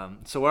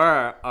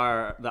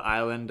where the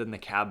island and the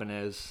cabin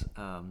is,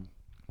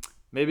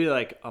 maybe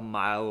like a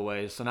mile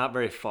away, so not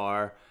very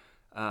far.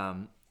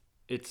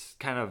 It's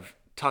kind of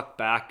tucked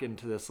back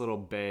into this little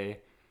bay,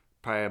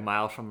 probably a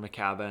mile from the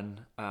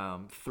cabin.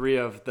 Three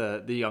of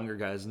the younger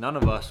guys, none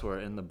of us were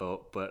in the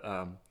boat, but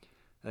I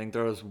think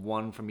there was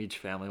one from each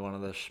family, one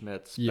of the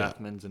Schmidts,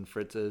 Bethmans, and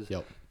Fritz's.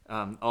 Yep.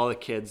 All the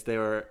kids, they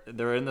were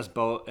in this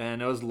boat,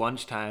 and it was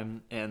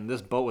lunchtime, and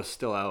this boat was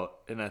still out,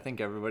 and I think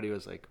everybody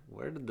was like,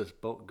 where did this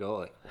boat go?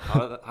 Like,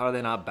 how are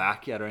they not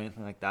back yet or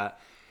anything like that?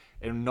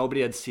 And nobody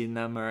had seen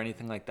them or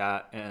anything like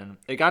that. And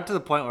it got to the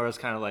point where it was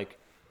kind of like,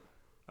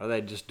 are they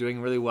just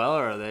doing really well,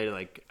 or are they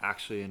like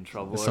actually in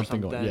trouble or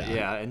something?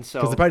 Yeah. And so,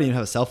 because they probably didn't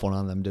have a cell phone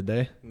on them, did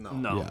they?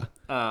 No.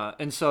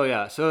 Yeah. So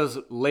it was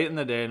late in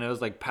the day, and it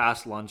was like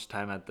past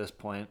lunchtime at this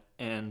point.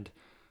 And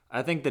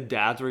I think the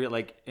dads were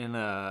like in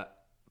a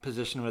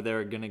position where they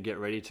were going to get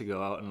ready to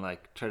go out and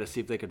like try to see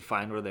if they could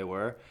find where they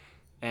were.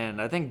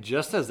 And I think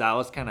just as that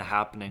was kind of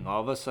happening,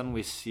 all of a sudden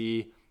we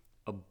see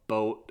a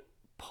boat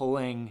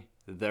pulling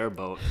their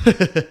boat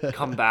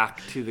come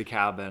back to the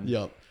cabin.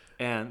 Yep.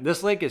 And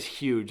this lake is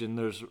huge, and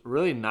there's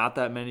really not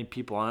that many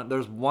people on it.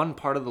 There's one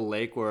part of the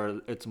lake where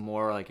it's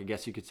more like, I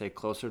guess you could say,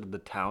 closer to the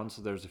town,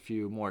 so there's a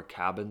few more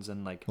cabins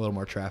and like a little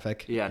more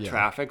traffic.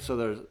 Traffic. So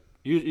there's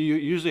you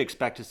usually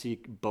expect to see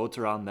boats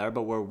around there,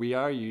 but where we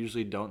are, you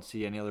usually don't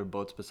see any other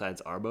boats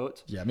besides our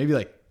boats. Yeah, maybe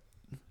like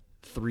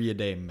 3 a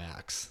day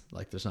max.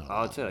 Like there's not.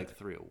 I would say like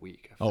 3 a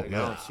week. I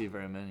don't see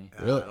very many.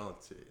 Yeah, really? I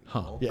don't see.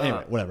 Huh. Yeah.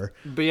 Anyway, whatever.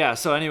 But yeah.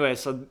 So anyway,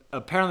 so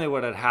apparently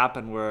what had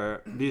happened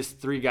were these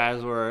three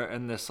guys were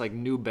in this like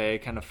new bay,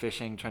 kind of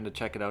fishing, trying to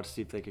check it out to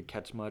see if they could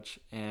catch much,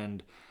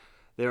 and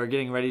they were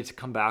getting ready to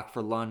come back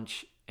for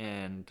lunch,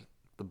 and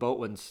the boat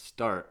wouldn't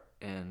start,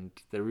 and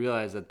they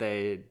realized that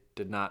they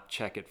did not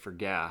check it for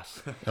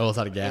gas. It was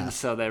out of gas. And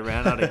so they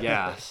ran out of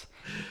gas.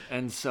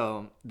 And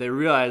so they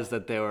realized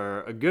that they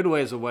were a good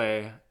ways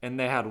away, and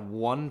they had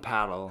one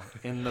paddle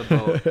in the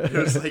boat. It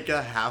was like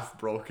a half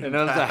broken. And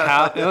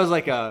it was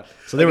like a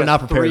so they were not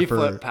prepared 3 for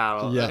 3-foot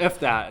paddle, if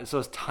that. So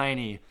it's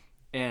tiny.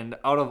 And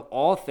out of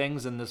all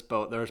things in this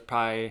boat, there's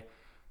the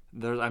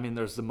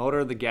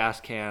motor, the gas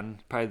can,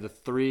 probably the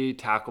 3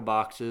 tackle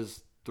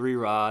boxes, 3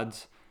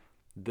 rods,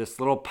 this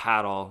little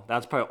paddle.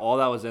 That's probably all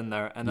that was in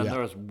there. And then there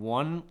was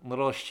one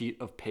little sheet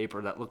of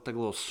paper that looked like a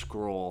little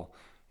scroll.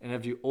 And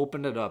if you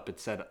opened it up, it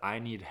said, "I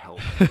need help."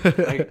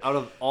 Like, out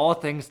of all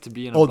things to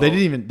be in a boat. They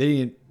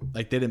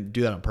didn't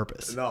do that on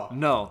purpose.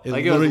 No. It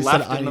Like it was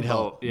left said, in the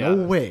boat. Yeah.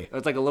 No way. It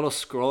was like a little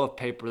scroll of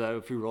paper that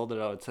if you rolled it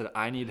out, it said,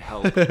 "I need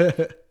help."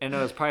 And it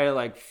was probably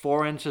like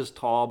 4 inches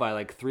tall by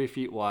like 3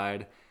 feet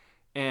wide.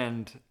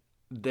 And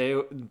they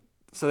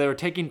were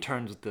taking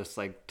turns with this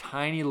like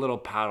tiny little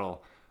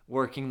paddle,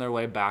 working their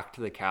way back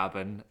to the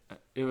cabin.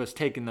 It was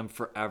taking them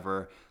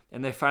forever.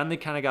 And they finally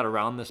kind of got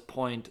around this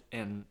point,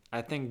 and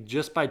I think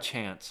just by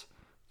chance,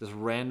 this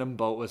random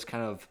boat was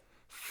kind of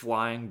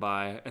flying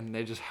by, and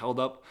they just held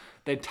up.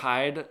 They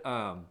tied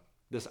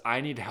this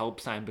 "I need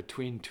help" sign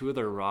between 2 of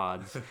their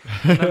rods,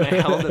 and then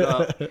they held it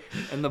up,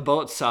 and the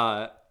boat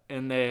saw it.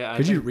 And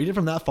Could you read it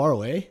from that far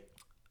away?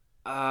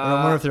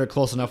 I wonder if they were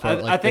close enough.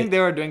 Where, I think they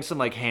were doing some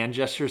like hand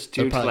gestures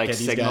too to like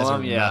signal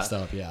them. Messed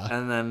up, yeah.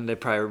 And then they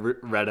probably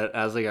read it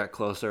as they got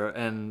closer.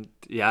 And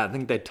yeah, I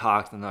think they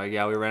talked and they're like,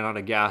 "Yeah, we ran out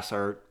of gas.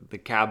 The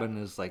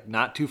cabin is like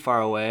not too far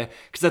away."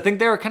 Because I think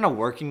they were kind of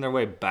working their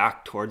way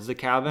back towards the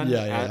cabin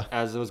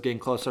as it was getting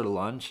closer to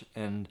lunch.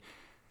 And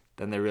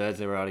then they realized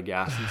they were out of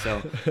gas. And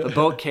so the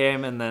boat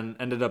came and then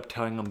ended up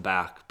towing them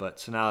back. But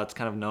so now it's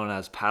kind of known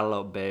as Paddle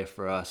Out Bay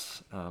for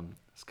us.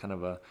 It's kind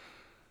of a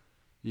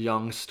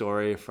young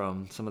story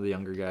from some of the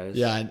younger guys.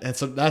 Yeah, and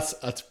so that's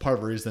part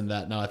of the reason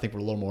that now I think we're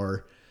a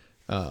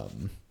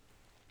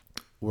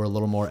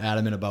little more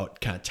adamant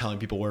about kind of telling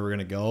people where we're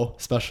gonna go,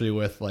 especially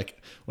with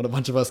like when a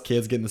bunch of us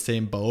kids get in the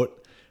same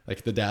boat.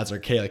 Like the dads are,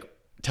 "Okay, like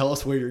tell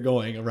us where you're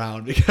going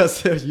around,"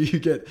 because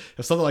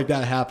if something like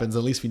that happens,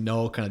 at least we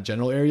know kind of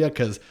general area.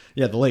 Because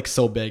the lake's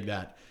so big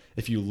that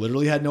if you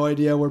literally had no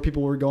idea where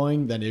people were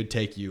going, then it would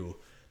take you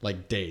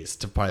like days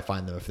to probably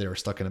find them if they were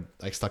stuck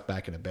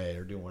back in a bay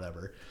or doing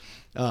whatever.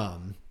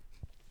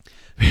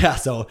 Yeah,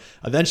 so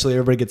eventually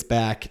everybody gets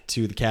back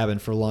to the cabin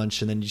for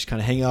lunch, and then you just kind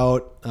of hang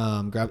out,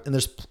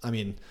 another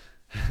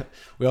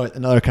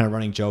kind of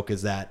running joke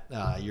is that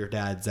your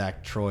dad,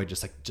 Zach Troy,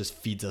 just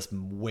feeds us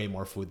way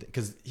more food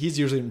because he's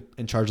usually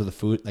in charge of the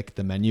food, like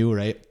the menu,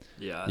 right?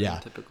 Yeah.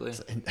 Typically.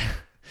 So,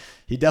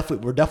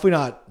 we're definitely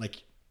not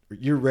like,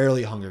 you're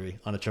rarely hungry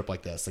on a trip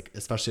like this, like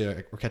especially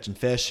like we're catching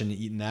fish and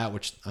eating that,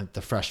 which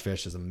the fresh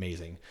fish is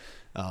amazing.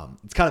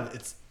 It's kind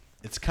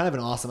of an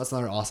awesome. That's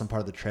another awesome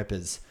part of the trip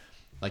is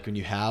like when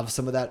you have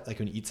some of that, like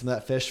when you eat some of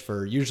that fish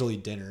for usually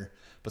dinner,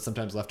 but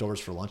sometimes leftovers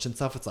for lunch and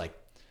stuff. It's like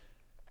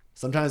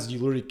sometimes you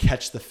literally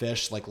catch the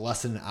fish like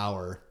less than an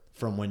hour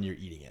from when you're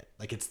eating it.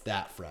 Like it's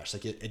that fresh.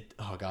 Like it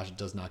oh gosh, it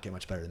does not get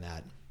much better than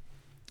that.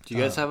 Do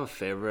you guys have a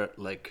favorite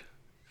like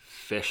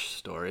fish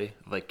story,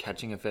 like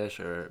catching a fish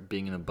or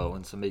being in a boat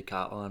when somebody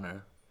caught one?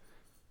 Or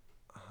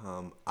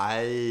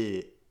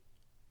I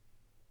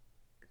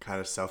kind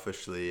of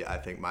selfishly, I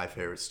think my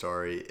favorite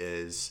story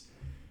is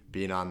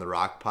being on the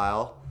rock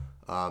pile.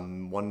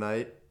 One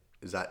night,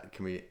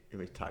 can we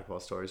talk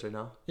about stories right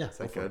now? Yeah, is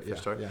that good? Yeah,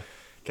 story? Yeah.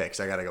 Okay, because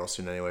I gotta go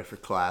soon anyway for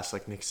class.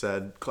 Like Nick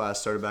said,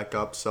 class started back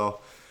up,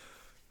 so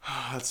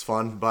that's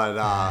fun.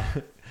 But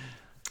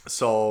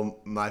so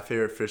my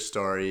favorite fish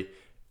story.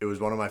 It was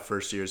one of my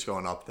first years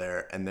going up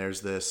there, and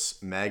there's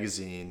this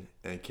magazine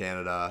in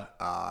Canada.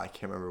 I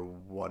can't remember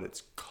what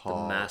it's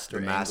called. The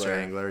Master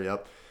Angler.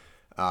 Yep.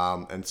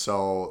 And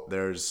so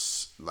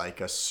there's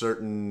like a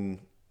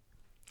certain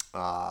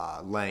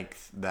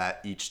length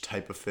that each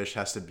type of fish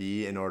has to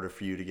be in order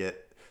for you to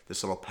get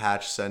this little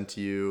patch sent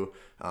to you,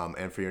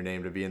 and for your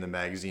name to be in the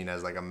magazine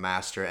as like a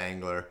master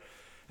angler.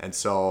 And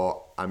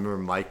so I remember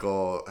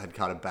Michael had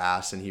caught a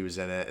bass and he was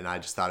in it, and I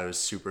just thought it was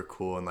super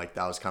cool, and like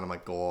that was kind of my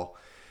goal.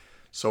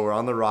 So we're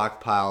on the rock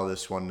pile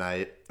this one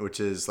night, which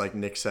is, like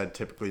Nick said,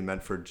 typically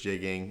meant for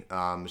jigging.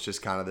 It's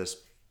just kind of this,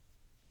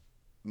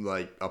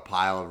 like a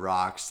pile of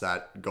rocks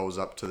that goes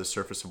up to the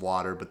surface of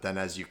water. But then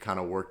as you kind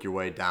of work your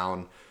way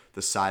down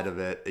the side of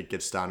it, it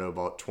gets down to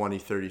about 20,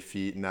 30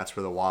 feet. And that's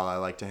where the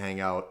walleye like to hang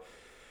out.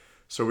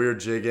 So we were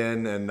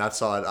jigging, and that's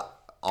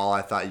all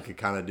I thought you could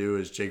kind of do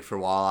is jig for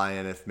walleye.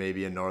 And if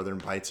maybe a northern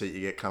bites it,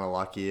 you get kind of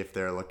lucky if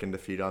they're looking to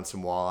feed on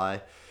some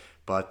walleye.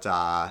 But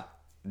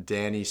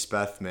Danny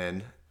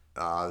Spethman,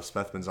 the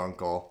Spethman's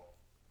uncle,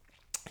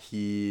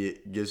 he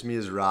gives me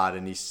his rod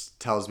and he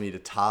tells me to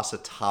toss a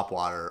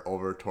topwater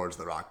over towards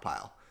the rock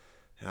pile.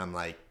 And I'm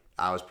like,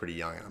 I was pretty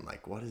young, and I'm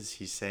like, what is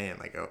he saying?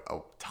 Like a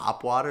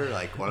topwater?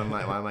 Like why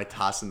am I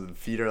tossing?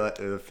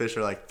 The fish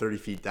are like 30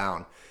 feet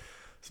down.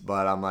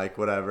 But I'm like,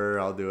 whatever,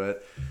 I'll do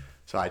it.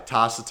 So I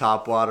toss the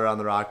topwater on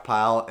the rock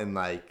pile, and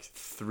like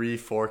 3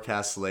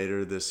 casts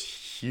later, this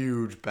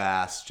huge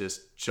bass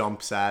just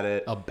jumps at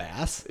it. A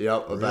bass?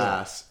 Yep, a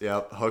bass.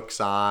 Yep,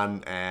 hooks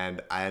on,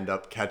 and I end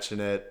up catching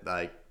it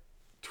like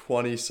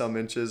 20 some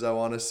inches, I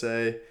want to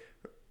say,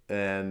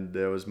 and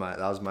that was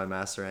my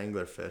master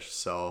angler fish.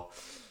 So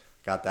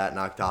got that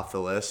knocked off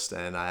the list,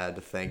 and I had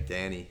to thank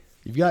Danny.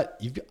 I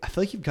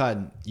feel like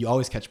you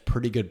always catch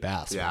pretty good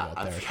bass. Yeah,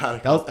 when you're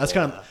I've got that's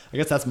kind of, I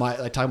guess that's my,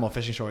 like talking about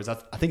fishing stories. I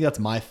think that's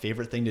my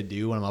favorite thing to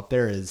do when I'm up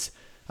there is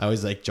I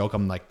always like joke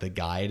I'm like the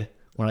guide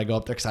when I go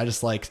up there. Cause I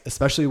just like,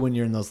 especially when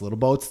you're in those little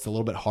boats, it's a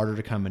little bit harder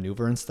to kind of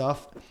maneuver and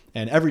stuff.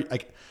 And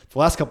the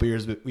last couple of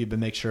years we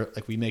make sure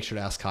to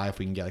ask Kai if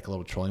we can get like a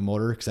little trolling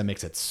motor. Cause that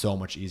makes it so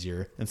much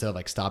easier instead of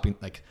like starting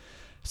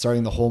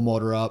the whole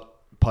motor up,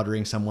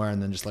 puttering somewhere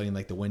and then just letting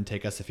like the wind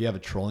take us. If you have a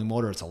trolling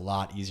motor, it's a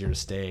lot easier to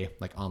stay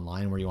like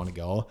online where you want to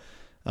go.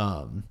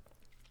 And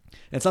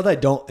it's not that I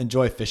don't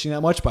enjoy fishing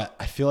that much, but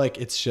I feel like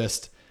it's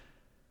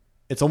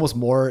almost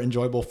more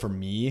enjoyable for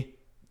me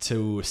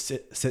to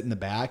sit in the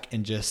back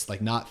and just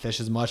like not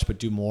fish as much, but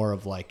do more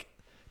of like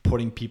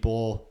putting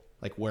people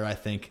like where I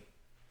think,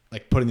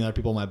 like putting the other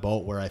people in my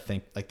boat where I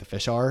think like the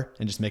fish are,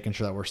 and just making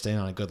sure that we're staying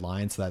on a good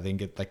line so that they can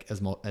get like as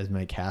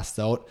many casts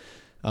out.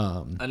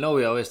 I know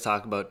we always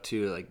talk about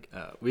too, like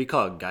we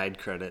call it guide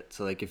credit.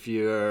 So like if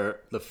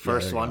you're the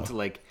first one to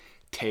like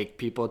take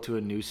people to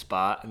a new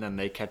spot and then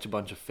they catch a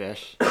bunch of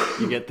fish,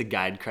 you get the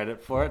guide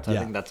credit for it. So I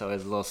think that's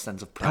always a little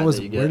sense of pride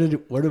that you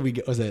get. Where did we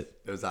go? Was it?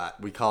 It was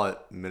we call it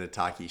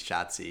Minitaki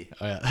Schatzi.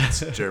 Oh yeah, it's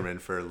German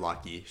for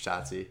lucky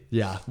Schatzi.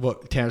 Yeah, well,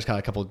 Tanner's caught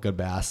a couple of good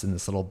bass in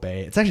this little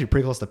bay. It's actually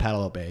pretty close to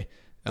Paddle Out Bay.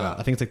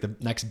 I think it's like the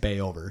next bay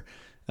over.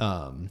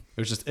 And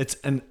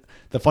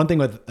the fun thing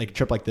with like a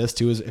trip like this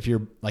too is if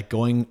you're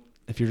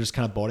just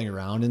kind of boating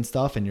around and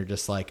stuff, and you're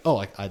just like, oh,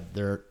 like I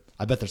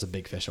bet there's a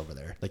big fish over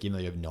there. Like, even though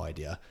you have no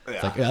idea. Yeah.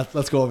 It's like, yeah,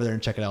 let's go over there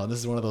and check it out. And this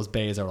is one of those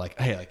bays that we're like,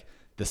 hey, like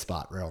this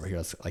spot right over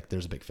here,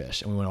 there's a big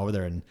fish. And we went over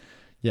there, and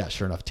yeah,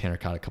 sure enough, Tanner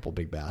caught a couple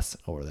big bass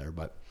over there.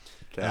 But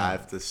okay, I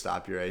have to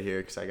stop you right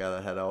here because I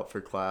gotta head out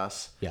for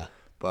class. Yeah.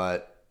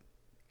 But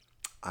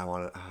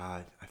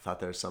I thought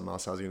there was something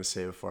else I was gonna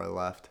say before I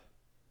left.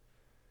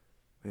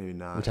 Maybe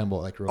not. We're talking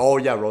about like oh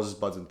yeah, Roses,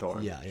 Buds, and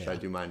Thorns. Yeah. Should I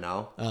do mine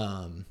now?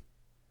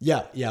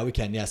 Yeah, we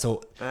can. Yeah.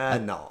 So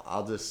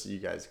no, you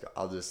guys go.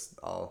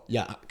 I'll.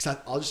 Yeah,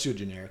 I'll just do a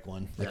generic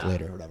one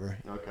later or whatever.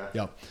 Okay.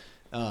 Yep.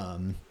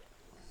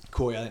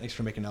 Cool. Yeah. Thanks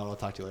for making note. I'll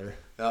talk to you later.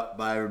 Yep.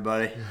 Bye,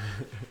 everybody.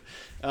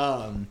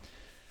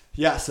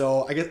 Yeah.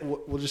 So I guess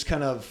we'll just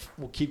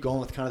we'll keep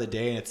going with kind of the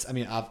day.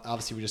 And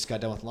obviously we just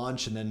got done with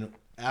lunch, and then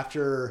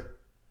after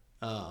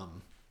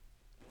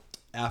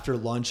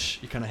lunch,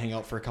 you kind of hang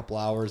out for a couple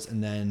hours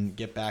and then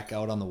get back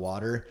out on the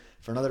water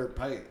for another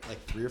probably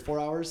like 3 or 4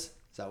 hours.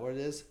 Is that what it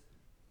is?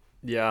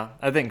 Yeah,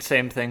 I think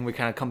same thing. We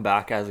kind of come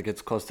back as it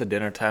gets close to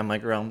dinner time,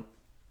 like around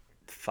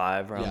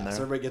 5 there.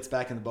 So everybody gets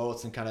back in the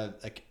boats and kind of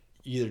like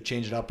either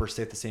change it up or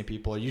stay with the same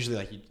people. Usually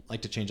like you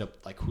like to change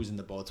up like who's in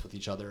the boats with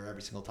each other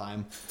every single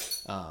time.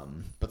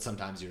 But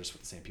sometimes you're just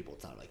with the same people.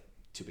 It's not like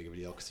too big of a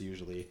deal because you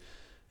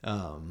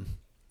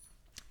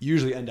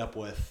usually end up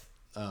with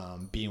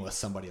being with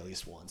somebody at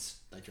least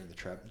once like during the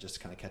trip just to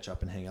kind of catch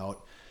up and hang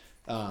out.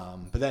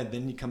 But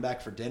then you come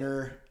back for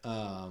dinner,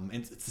 and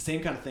it's the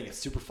same kind of thing. It's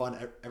super fun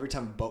every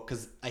time a boat,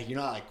 because you're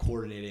not like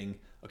coordinating.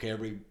 Okay,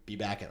 everybody be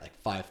back at like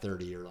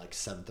 5:30 or like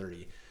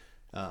 7:30,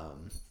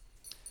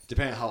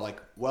 depending on how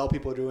like well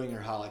people are doing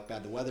or how like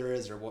bad the weather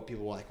is or what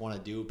people like want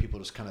to do. People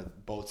just kind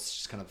of boats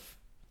just kind of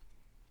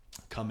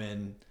come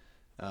in,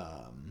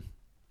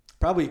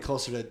 probably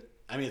closer to.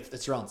 I mean,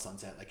 it's around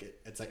sunset. Like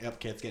it's like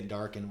okay, it's getting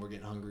dark and we're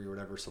getting hungry or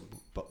whatever. So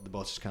the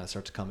boats just kind of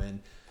start to come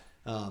in.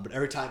 But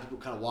every time people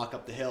kind of walk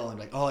up the hill and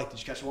like, oh, like, did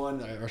you catch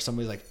one? Or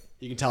somebody's like,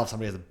 you can tell if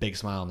somebody has a big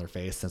smile on their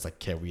face. And it's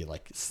like, okay,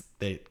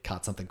 they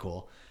caught something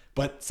cool.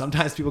 But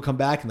sometimes people come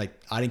back and like,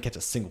 I didn't catch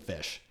a single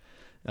fish.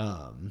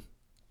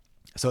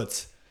 So I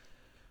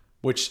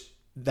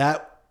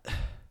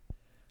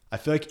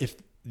feel like if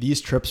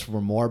these trips were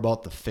more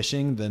about the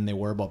fishing than they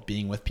were about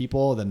being with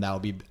people, then that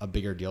would be a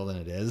bigger deal than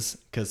it is.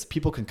 Because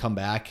people can come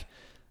back,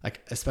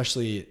 like,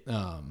 especially,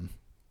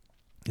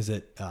 is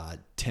it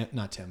Tim?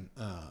 Not Tim.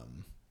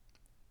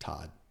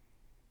 Todd.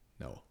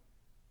 No.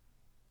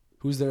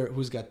 Who's there?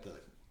 Who's got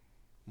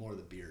more of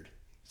the beard?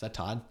 Is that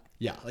Todd?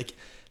 Yeah. Like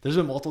there's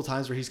been multiple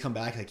times where he's come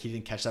back, like he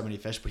didn't catch that many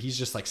fish, but he's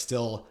just like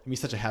still,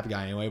 he's such a happy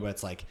guy anyway, but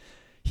it's like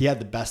he had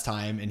the best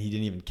time and he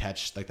didn't even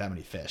catch like that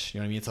many fish. You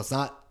know what I mean? So it's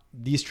not,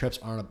 these trips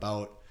aren't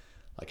about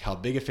like how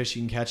big a fish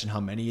you can catch and how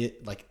many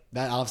like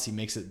that obviously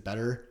makes it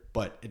better,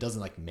 but it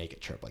doesn't like make a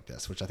trip like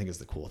this, which I think is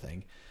the cool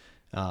thing.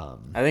 I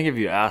think if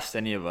you asked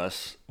any of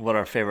us what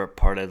our favorite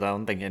part is, I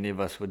don't think any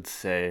of us would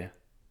say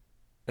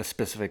a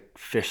specific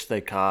fish they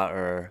caught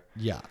or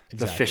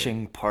the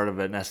fishing part of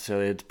it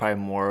necessarily. It's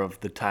probably more of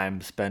the time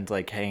spent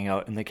like hanging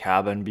out in the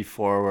cabin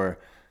before we're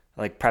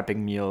like prepping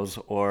meals,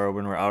 or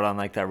when we're out on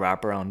like that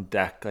wraparound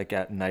deck like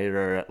at night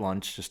or at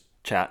lunch just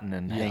chatting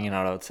and hanging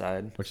out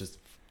outside, which is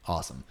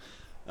awesome.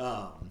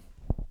 So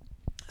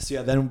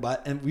yeah,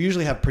 and we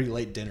usually have pretty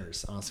late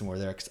dinners honestly when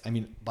we're there, because I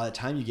mean by the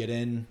time you get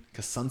in,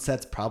 because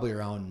sunset's probably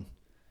around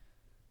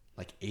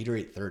like 8 or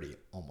 8:30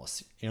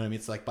 almost. You know what I mean?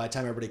 It's like by the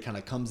time everybody kind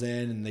of comes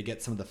in and they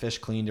get some of the fish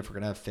cleaned if we're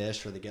gonna have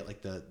fish, or they get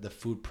like the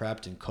food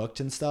prepped and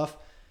cooked and stuff.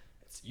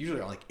 It's usually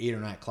around like 8 or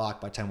 9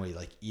 o'clock by the time we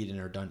like eat and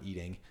are done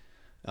eating.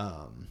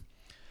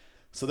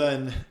 So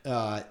then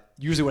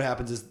usually what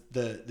happens is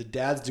the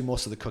dads do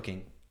most of the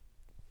cooking.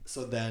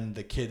 So then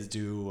the kids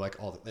do like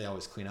they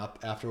always clean up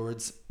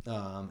afterwards.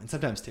 And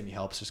sometimes Timmy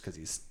helps just because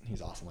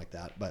he's awesome like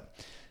that. But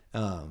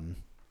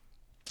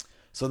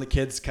so the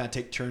kids kind of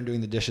take turn doing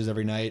the dishes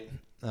every night.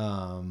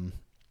 And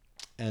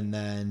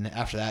then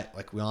after that,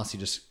 like we honestly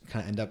just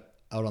kind of end up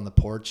out on the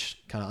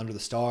porch, kind of under the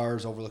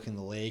stars, overlooking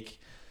the lake.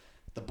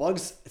 The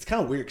bugs, it's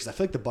kind of weird because I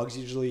feel like the bugs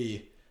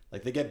usually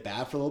like they get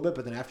bad for a little bit,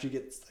 but then after you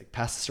get like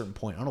past a certain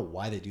point, I don't know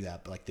why they do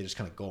that, but like they just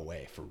kind of go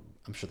away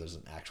I'm sure there's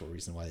an actual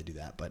reason why they do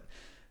that. But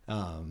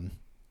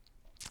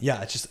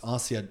yeah, it's just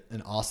honestly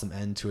an awesome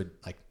end to it.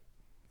 Like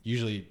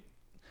usually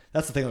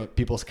that's the thing that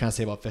people kind of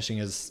say about fishing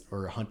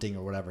or hunting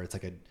or whatever. It's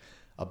like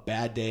a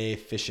bad day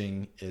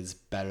fishing is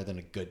better than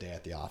a good day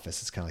at the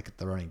office. It's kind of like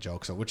the running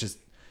joke. So, which is,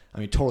 I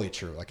mean, totally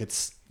true. Like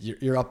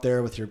you're up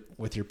there with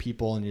your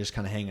people and you're just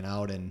kind of hanging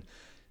out and,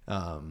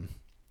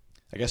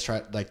 I guess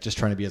just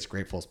trying to be as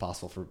grateful as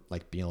possible for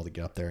like being able to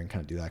get up there and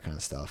kind of do that kind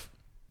of stuff.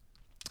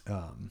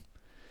 But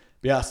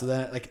yeah, so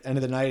then like end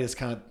of the night is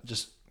kind of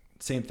just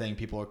same thing.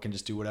 People can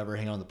just do whatever,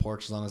 hang out on the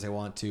porch as long as they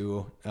want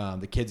to.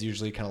 The kids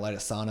usually kind of light a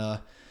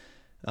sauna.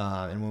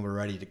 And when we're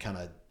ready to kind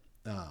of,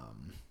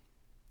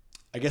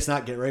 I guess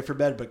not get ready for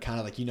bed, but kind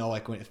of like,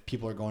 like if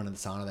people are going to the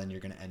sauna, then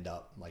you're going to end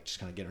up like just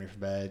kind of getting ready for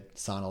bed,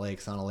 sauna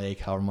lake,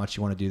 however much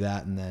you want to do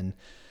that. And then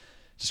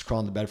just crawl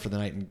into bed for the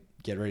night and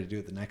get ready to do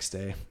it the next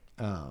day.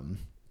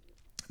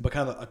 But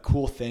kind of a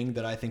cool thing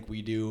that I think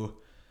we do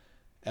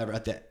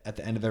at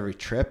the end of every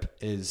trip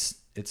is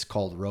it's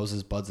called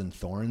Roses, Buds, and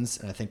Thorns.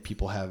 And I think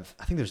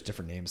there's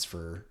different names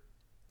for,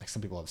 like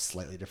some people have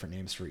slightly different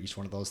names for each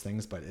one of those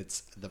things, but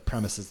the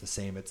premise is the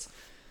same. It's,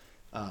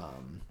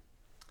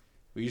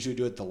 we usually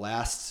do it the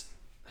last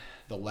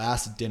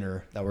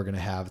dinner that we're going to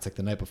have. It's like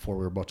the night before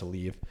we're about to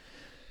leave.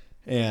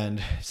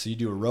 And so you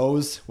do a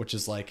rose, which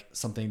is like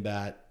something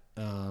that,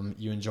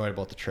 you enjoyed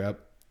about the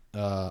trip.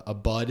 A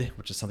bud,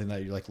 which is something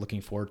that you're like looking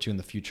forward to in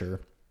the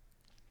future.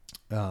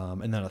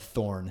 and then a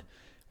thorn,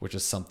 which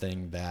is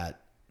something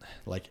that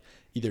like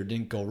either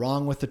didn't go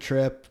wrong with the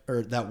trip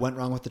or that went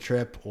wrong with the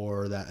trip,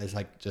 or that is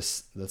like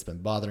just that's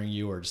been bothering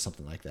you or just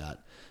something like that.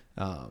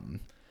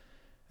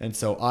 And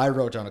so I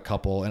wrote down a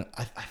couple, and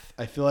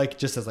I feel like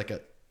just as like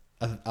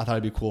I thought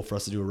it'd be cool for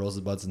us to do a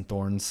roses, buds, and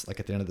thorns like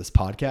at the end of this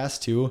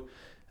podcast too,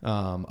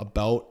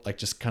 about like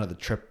just kind of the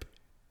trip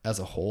as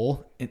a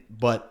whole.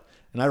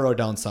 And I wrote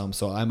down some,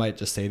 so I might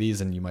just say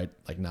these, and you might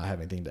like not have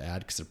anything to add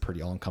because they're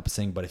pretty all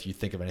encompassing. But if you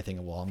think of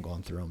anything while I'm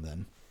going through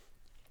them,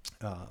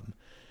 then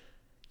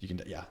you can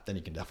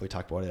definitely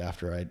talk about it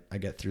after I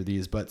get through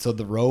these. But so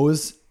the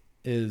rose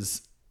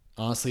is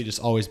honestly just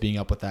always being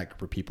up with that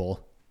group of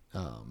people.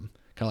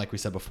 Kind of like we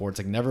said before,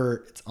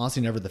 it's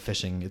honestly never the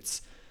fishing.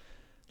 It's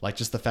like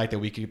just the fact that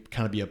we could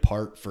kind of be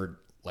apart for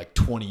like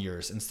 20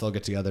 years and still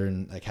get together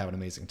and like have an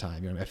amazing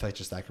time. I feel like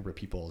just that group of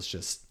people is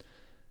just,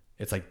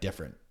 it's like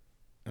different.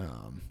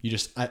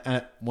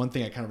 One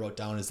thing I kind of wrote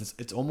down is this,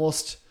 it's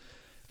almost,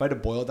 if I had to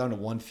boil it down to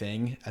one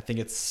thing, I think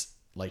it's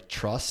like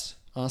trust.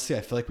 Honestly,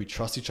 I feel like we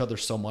trust each other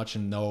so much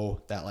and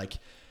know that like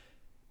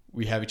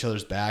we have each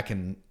other's back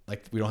and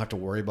like we don't have to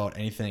worry about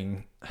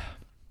anything.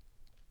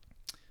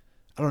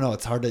 I don't know.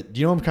 It's hard to, do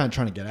you know what I'm kind of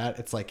trying to get at?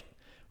 It's like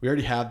we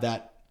already have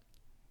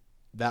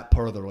that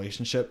part of the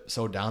relationship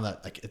so down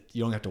that like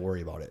you don't have to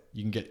worry about it.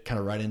 You can get kind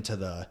of right into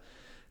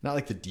not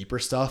like the deeper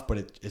stuff, but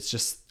it's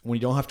just when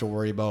you don't have to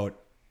worry about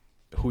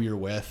who you're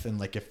with and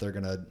like if there's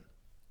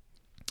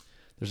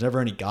never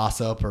any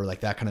gossip or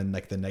like that kind of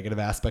like the negative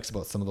aspects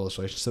about some of those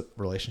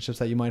relationships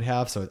that you might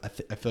have. So I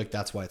feel like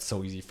that's why it's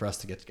so easy for us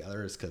to get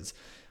together, is because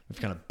we've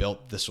kind of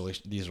built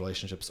these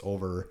relationships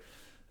over.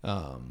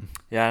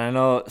 Yeah, and I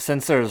know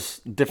since there's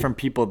different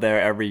people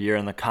there every year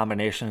and the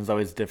combination is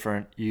always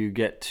different, you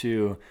get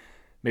to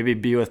maybe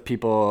be with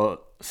people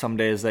some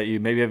days that you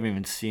maybe haven't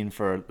even seen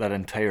for that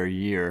entire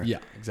year. Yeah,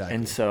 exactly.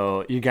 And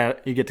so you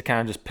get to kind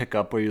of just pick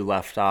up where you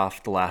left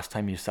off the last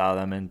time you saw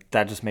them, and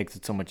that just makes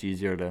it so much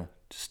easier to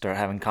just start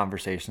having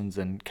conversations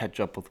and catch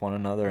up with one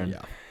another. And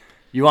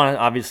you want to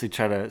obviously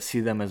try to see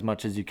them as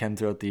much as you can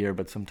throughout the year,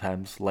 but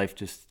sometimes life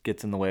just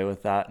gets in the way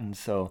with that. And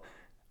so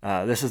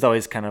this is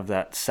always kind of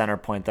that center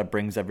point that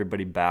brings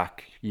everybody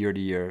back year to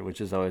year, which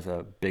is always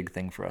a big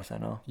thing for us, I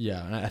know.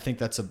 Yeah, and I think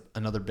that's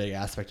another big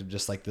aspect of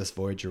just like this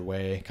Voyageur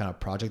Way kind of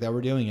project that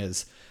we're doing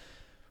is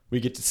we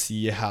get to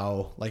see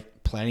how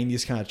like planning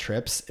these kind of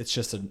trips, it's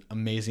just an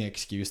amazing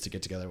excuse to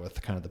get together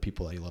with kind of the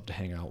people that you love to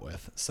hang out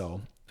with.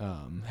 So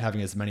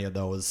having as many of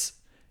those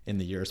in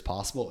the year as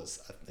possible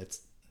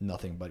it's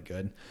nothing but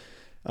good.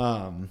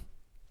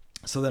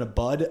 So then a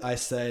bud, I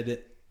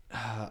said,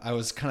 I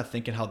was kind of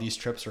thinking how these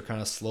trips are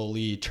kind of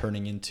slowly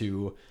turning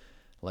into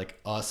like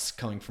us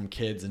coming from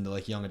kids into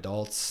like young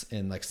adults,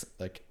 and like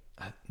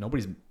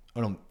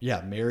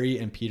Mary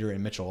and Peter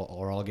and Mitchell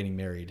are all getting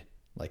married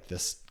like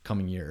this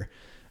coming year.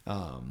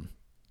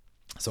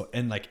 So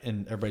and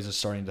everybody's just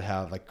starting to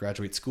have like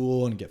graduate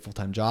school and get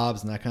full-time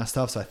jobs and that kind of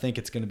stuff. So I think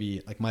it's going to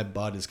be like my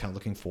bud is kind of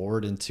looking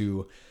forward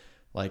into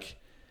like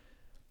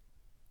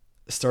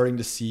starting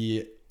to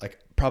see like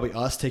probably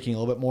us taking a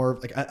little bit more,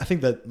 like I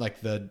think that like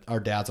our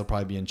dads will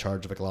probably be in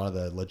charge of like a lot of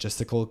the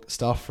logistical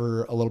stuff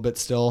for a little bit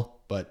still,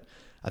 but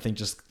I think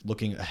just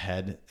looking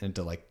ahead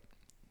into like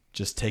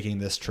just taking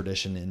this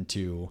tradition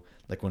into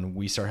like when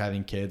we start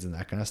having kids and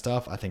that kind of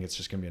stuff, I think it's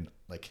just gonna be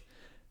like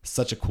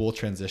such a cool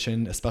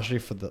transition, especially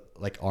for the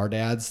like our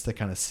dads to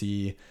kind of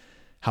see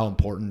how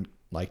important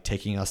like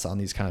taking us on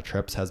these kind of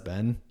trips has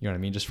been, you know what I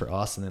mean, just for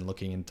us, and then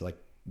looking into like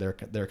their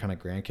kind of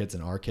grandkids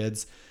and our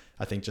kids.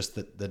 I think just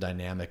the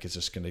dynamic is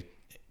just going to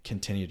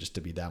continue just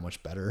to be that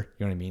much better.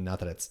 You know what I mean? Not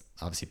that it's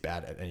obviously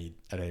bad at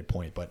any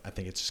point, but I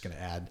think it's just going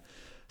to add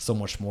so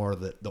much more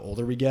the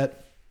older we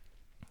get,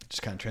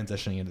 just kind of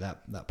transitioning into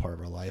that part of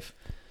our life.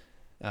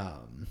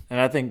 And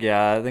I think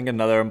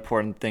another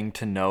important thing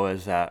to know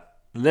is that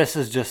this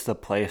is just a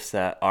place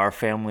that our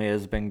family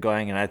has been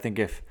going. And I think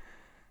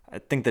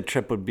the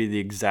trip would be the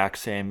exact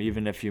same,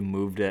 even if you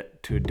moved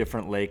it to a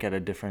different lake at a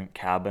different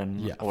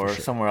cabin or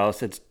somewhere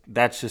else.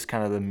 That's just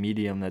kind of the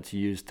medium that's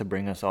used to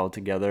bring us all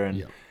together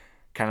and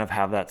kind of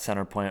have that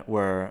center point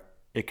where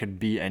it could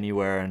be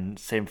anywhere. And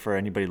same for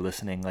anybody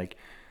listening, like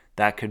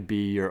that could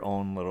be your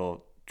own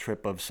little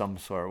trip of some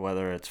sort,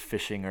 whether it's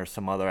fishing or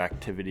some other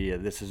activity.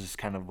 This is just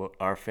kind of what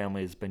our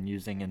family has been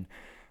using. And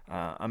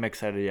I'm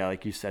excited,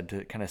 like you said,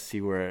 to kind of see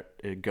where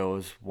it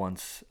goes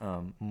once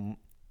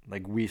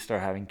like we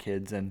start having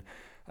kids, and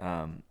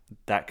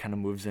that kind of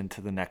moves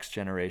into the next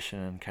generation,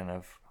 and kind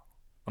of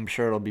I'm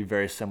sure it'll be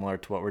very similar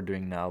to what we're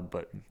doing now,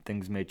 but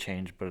things may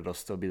change, but it'll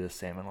still be the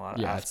same in a lot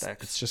of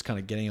aspects. It's just kind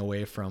of getting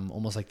away from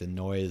almost like the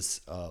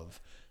noise of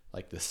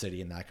like the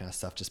city and that kind of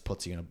stuff. Just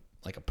puts you in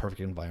a perfect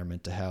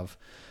environment to have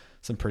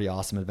some pretty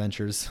awesome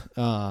adventures.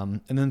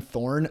 And then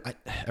Thorn,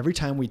 every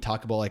time we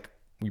talk about like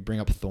we bring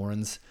up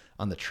thorns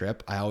on the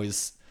trip, I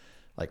always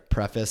like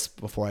preface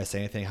before I say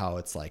anything how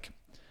it's like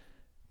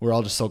we're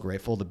all just so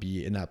grateful to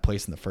be in that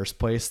place in the first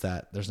place,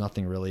 that there's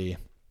nothing really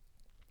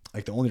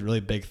like the only really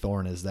big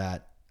thorn is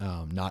that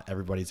not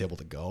everybody's able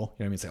to go. You know what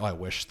I mean? It's like, oh, I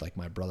wish like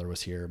my brother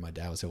was here, my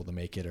dad was able to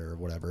make it or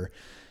whatever.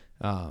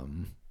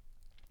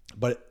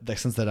 But like,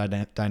 since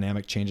the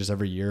dynamic changes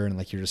every year and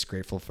like, you're just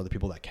grateful for the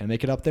people that can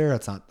make it up there,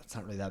 that's not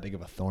really that big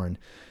of a thorn.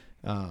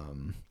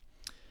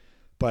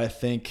 But I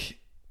think,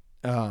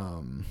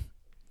 when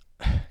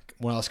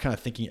I was kind of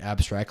thinking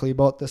abstractly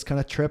about this kind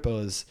of trip, it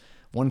was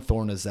one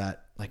thorn is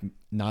that like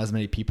not as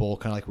many people,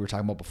 kind of like we were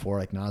talking about before,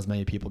 like not as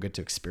many people get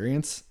to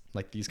experience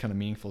like these kind of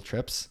meaningful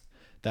trips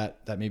that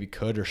maybe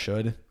could or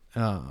should.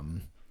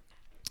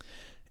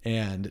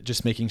 And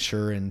just making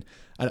sure, and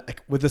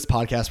with this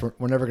podcast,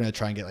 we're never going to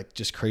try and get like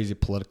just crazy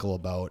political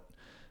about,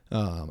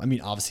 I mean,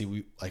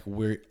 obviously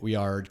we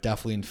are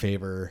definitely in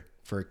favor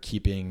for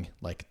keeping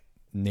like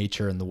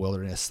nature and the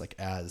wilderness like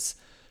as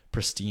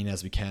pristine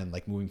as we can,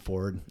 like moving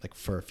forward, like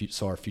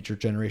so our future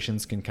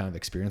generations can kind of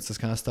experience this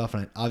kind of stuff.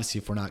 And obviously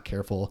if we're not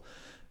careful,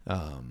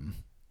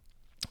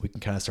 we can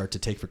kind of start to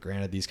take for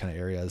granted these kind of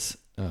areas,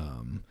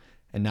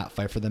 and not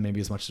fight for them maybe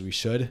as much as we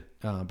should.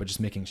 But just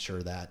making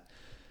sure that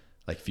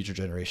like future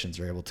generations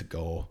are able to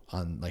go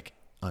on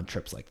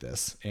trips like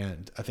this.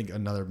 And I think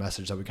another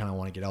message that we kind of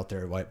want to get out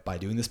there by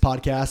doing this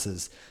podcast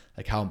is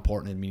like how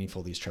important and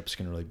meaningful these trips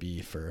can really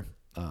be for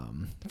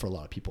a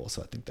lot of people.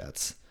 So I think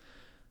that's,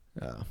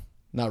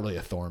 not really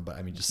a thorn, but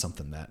I mean, just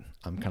something that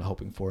I'm kind of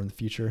hoping for in the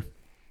future.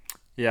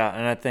 Yeah.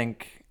 And I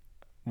think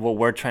what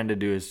we're trying to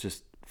do is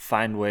just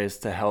find ways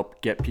to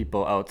help get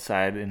people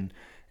outside in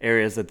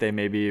areas that they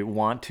maybe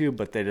want to,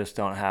 but they just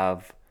don't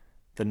have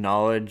the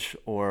knowledge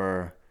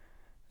or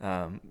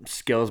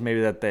skills maybe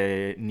that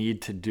they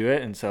need to do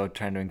it. And so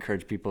trying to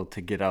encourage people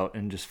to get out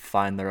and just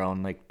find their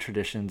own like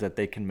traditions that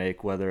they can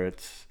make, whether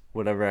it's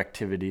whatever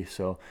activity.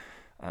 So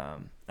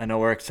I know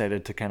we're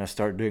excited to kind of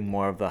start doing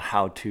more of the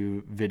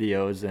how-to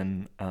videos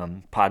and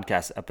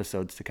podcast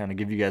episodes to kind of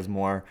give you guys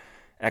more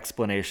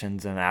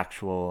explanations and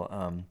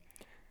actual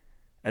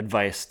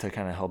advice to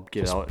kind of help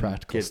get just out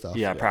practical stuff.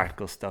 Yeah,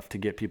 practical stuff to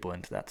get people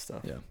into that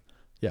stuff.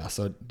 Yeah.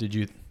 So did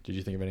you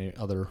think of any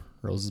other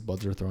roses,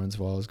 buds, or thorns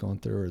while I was going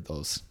through, or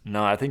those?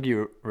 No, I think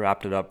you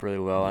wrapped it up really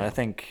well. Yeah. And I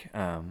think,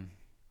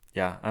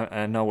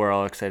 I know we're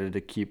all excited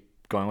to keep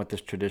going with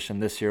this tradition.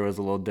 This year was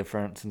a little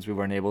different since we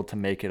weren't able to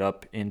make it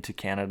up into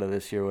Canada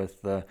this year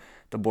with the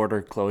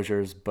border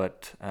closures.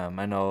 But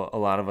I know a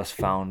lot of us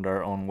found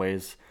our own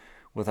ways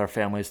with our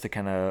families to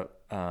kind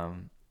of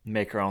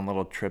make our own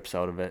little trips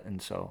out of it.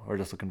 And so we're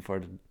just looking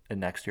forward to it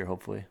next year,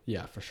 hopefully.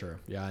 Yeah, for sure.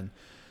 Yeah. And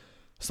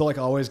so like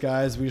always,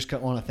 guys, we just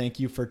want to thank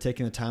you for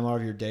taking the time out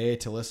of your day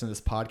to listen to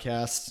this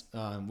podcast.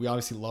 We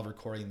obviously love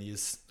recording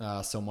these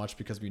so much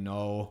because we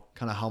know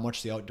kind of how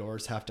much the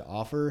outdoors have to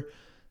offer.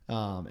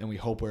 And we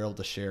hope we're able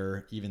to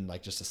share even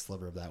like just a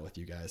sliver of that with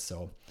you guys.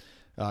 So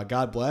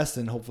God bless,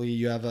 and hopefully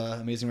you have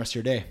an amazing rest of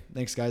your day.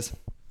 Thanks, guys.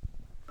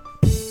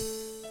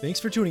 Thanks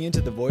for tuning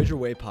into the Voyageur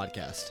Way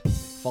podcast.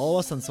 Follow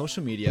us on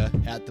social media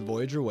at the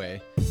Voyageur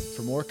Way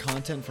for more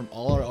content from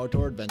all our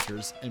outdoor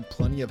adventures and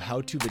plenty of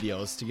how-to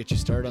videos to get you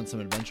started on some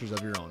adventures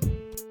of your own.